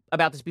talked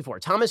about this before.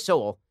 Thomas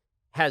Sowell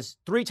has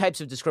three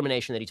types of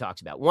discrimination that he talks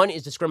about. One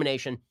is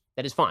discrimination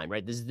that is fine,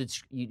 right? This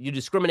is you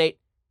discriminate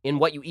in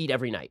what you eat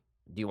every night.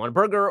 Do you want a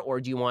burger or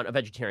do you want a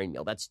vegetarian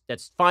meal? That's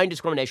fine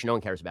discrimination. No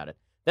one cares about it.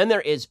 Then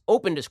there is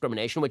open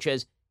discrimination, which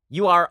is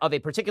you are of a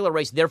particular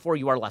race, therefore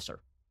you are lesser.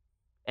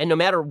 And no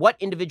matter what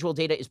individual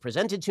data is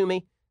presented to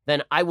me,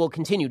 then I will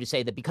continue to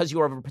say that because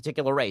you are of a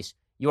particular race,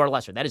 you are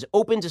lesser. That is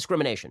open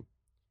discrimination.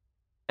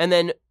 And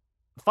then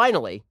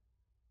finally,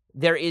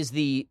 there is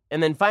the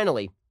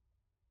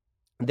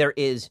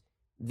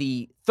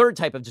third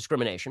type of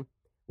discrimination,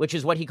 which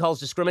is what he calls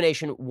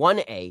discrimination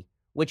 1A,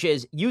 which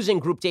is using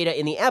group data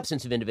in the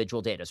absence of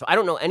individual data. So I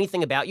don't know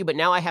anything about you, but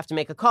now I have to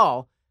make a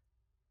call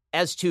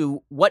as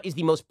to what is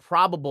the most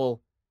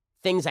probable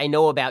things I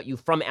know about you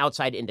from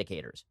outside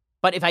indicators.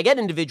 But if I get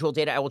individual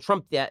data, I will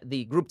trump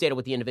the group data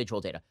with the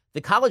individual data.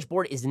 The College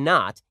Board is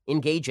not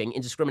engaging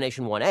in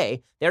discrimination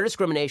 1A. They're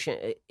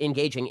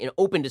engaging in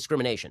open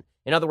discrimination.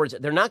 In other words,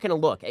 they're not going to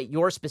look at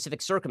your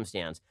specific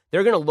circumstance.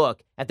 They're going to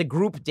look at the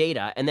group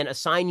data and then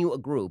assign you a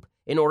group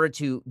in order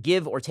to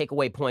give or take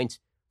away points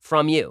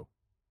from you.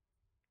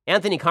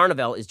 Anthony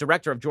Carnevale is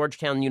director of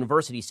Georgetown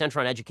University's Center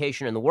on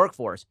Education and the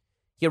Workforce.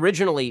 He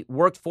originally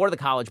worked for the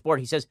College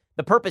Board. He says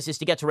the purpose is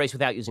to get to race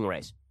without using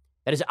race.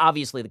 That is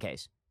obviously the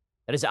case.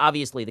 That is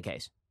obviously the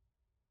case.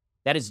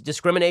 That is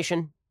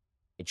discrimination.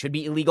 It should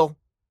be illegal.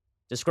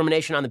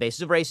 Discrimination on the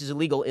basis of race is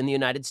illegal in the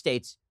United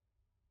States.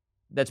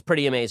 That's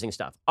pretty amazing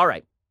stuff. All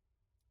right.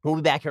 We'll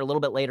be back here a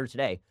little bit later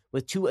today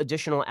with 2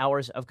 additional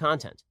hours of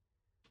content.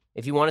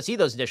 If you want to see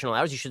those additional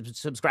hours, you should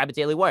subscribe to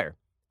Daily Wire.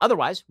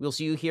 Otherwise, we'll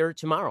see you here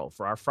tomorrow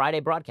for our Friday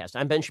broadcast.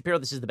 I'm Ben Shapiro.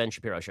 This is The Ben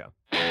Shapiro Show.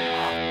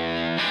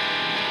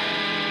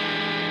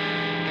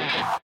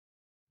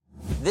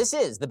 This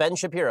is The Ben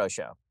Shapiro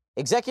Show.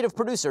 Executive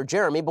producer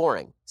Jeremy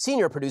Boring.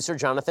 Senior producer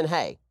Jonathan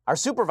Hay. Our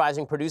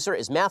supervising producer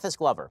is Mathis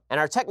Glover. And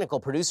our technical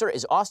producer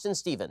is Austin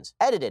Stevens.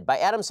 Edited by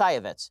Adam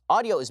Sayevitz.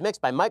 Audio is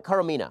mixed by Mike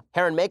Caromina.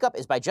 Hair and makeup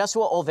is by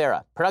Jesua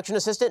Olvera. Production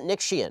assistant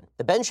Nick Sheehan.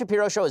 The Ben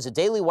Shapiro Show is a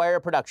Daily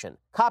Wire production.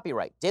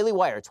 Copyright Daily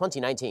Wire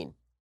 2019.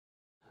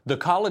 The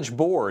College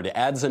Board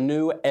adds a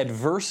new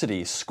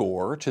adversity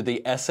score to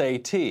the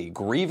SAT.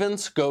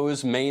 Grievance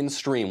goes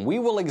mainstream. We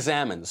will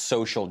examine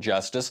social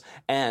justice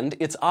and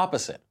its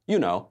opposite. You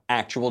know,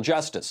 actual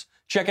justice.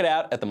 Check it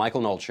out at The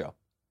Michael Knowles Show.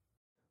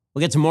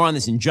 We'll get to more on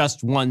this in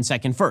just 1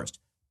 second. First,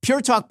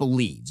 Pure Talk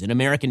believes in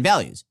American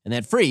values, and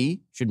that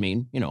free should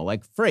mean,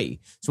 like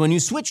free. So when you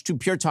switch to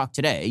Pure Talk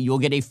today, you'll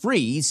get a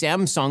free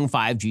Samsung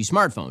 5G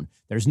smartphone.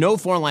 There's no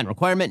 4-line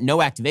requirement,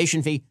 no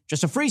activation fee,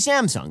 just a free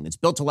Samsung that's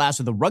built to last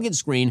with a rugged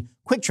screen,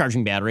 quick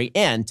charging battery,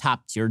 and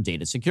top-tier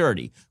data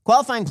security.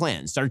 Qualifying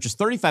plans start at just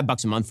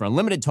 $35 a month for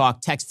unlimited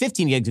talk, text,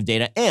 15 gigs of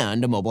data,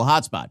 and a mobile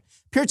hotspot.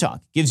 Pure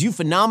Talk gives you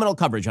phenomenal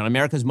coverage on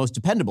America's most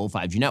dependable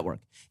 5G network.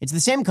 It's the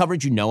same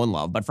coverage you know and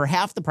love, but for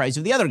half the price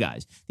of the other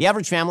guys. The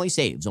average family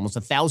saves almost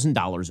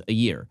 $1,000 a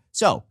year.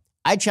 So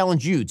I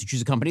challenge you to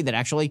choose a company that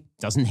actually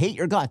doesn't hate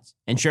your guts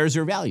and shares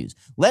your values.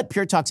 Let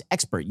Pure Talk's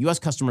expert U.S.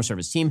 customer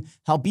service team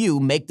help you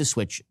make the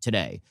switch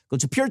today. Go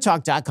to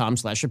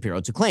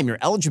puretalk.com/Shapiro to claim your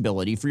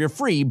eligibility for your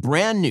free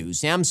brand new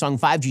Samsung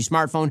 5G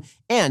smartphone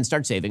and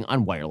start saving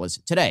on wireless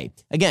today.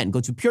 Again, go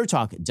to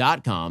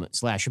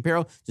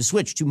puretalk.com/Shapiro to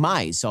switch to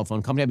my cell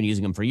phone company. I've been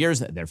using them for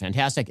years. They're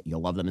fantastic.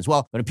 You'll love them as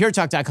well. Go to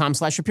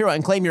puretalk.com/Shapiro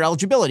and claim your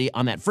eligibility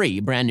on that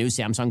free brand new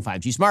Samsung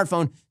 5G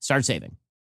smartphone. Start saving.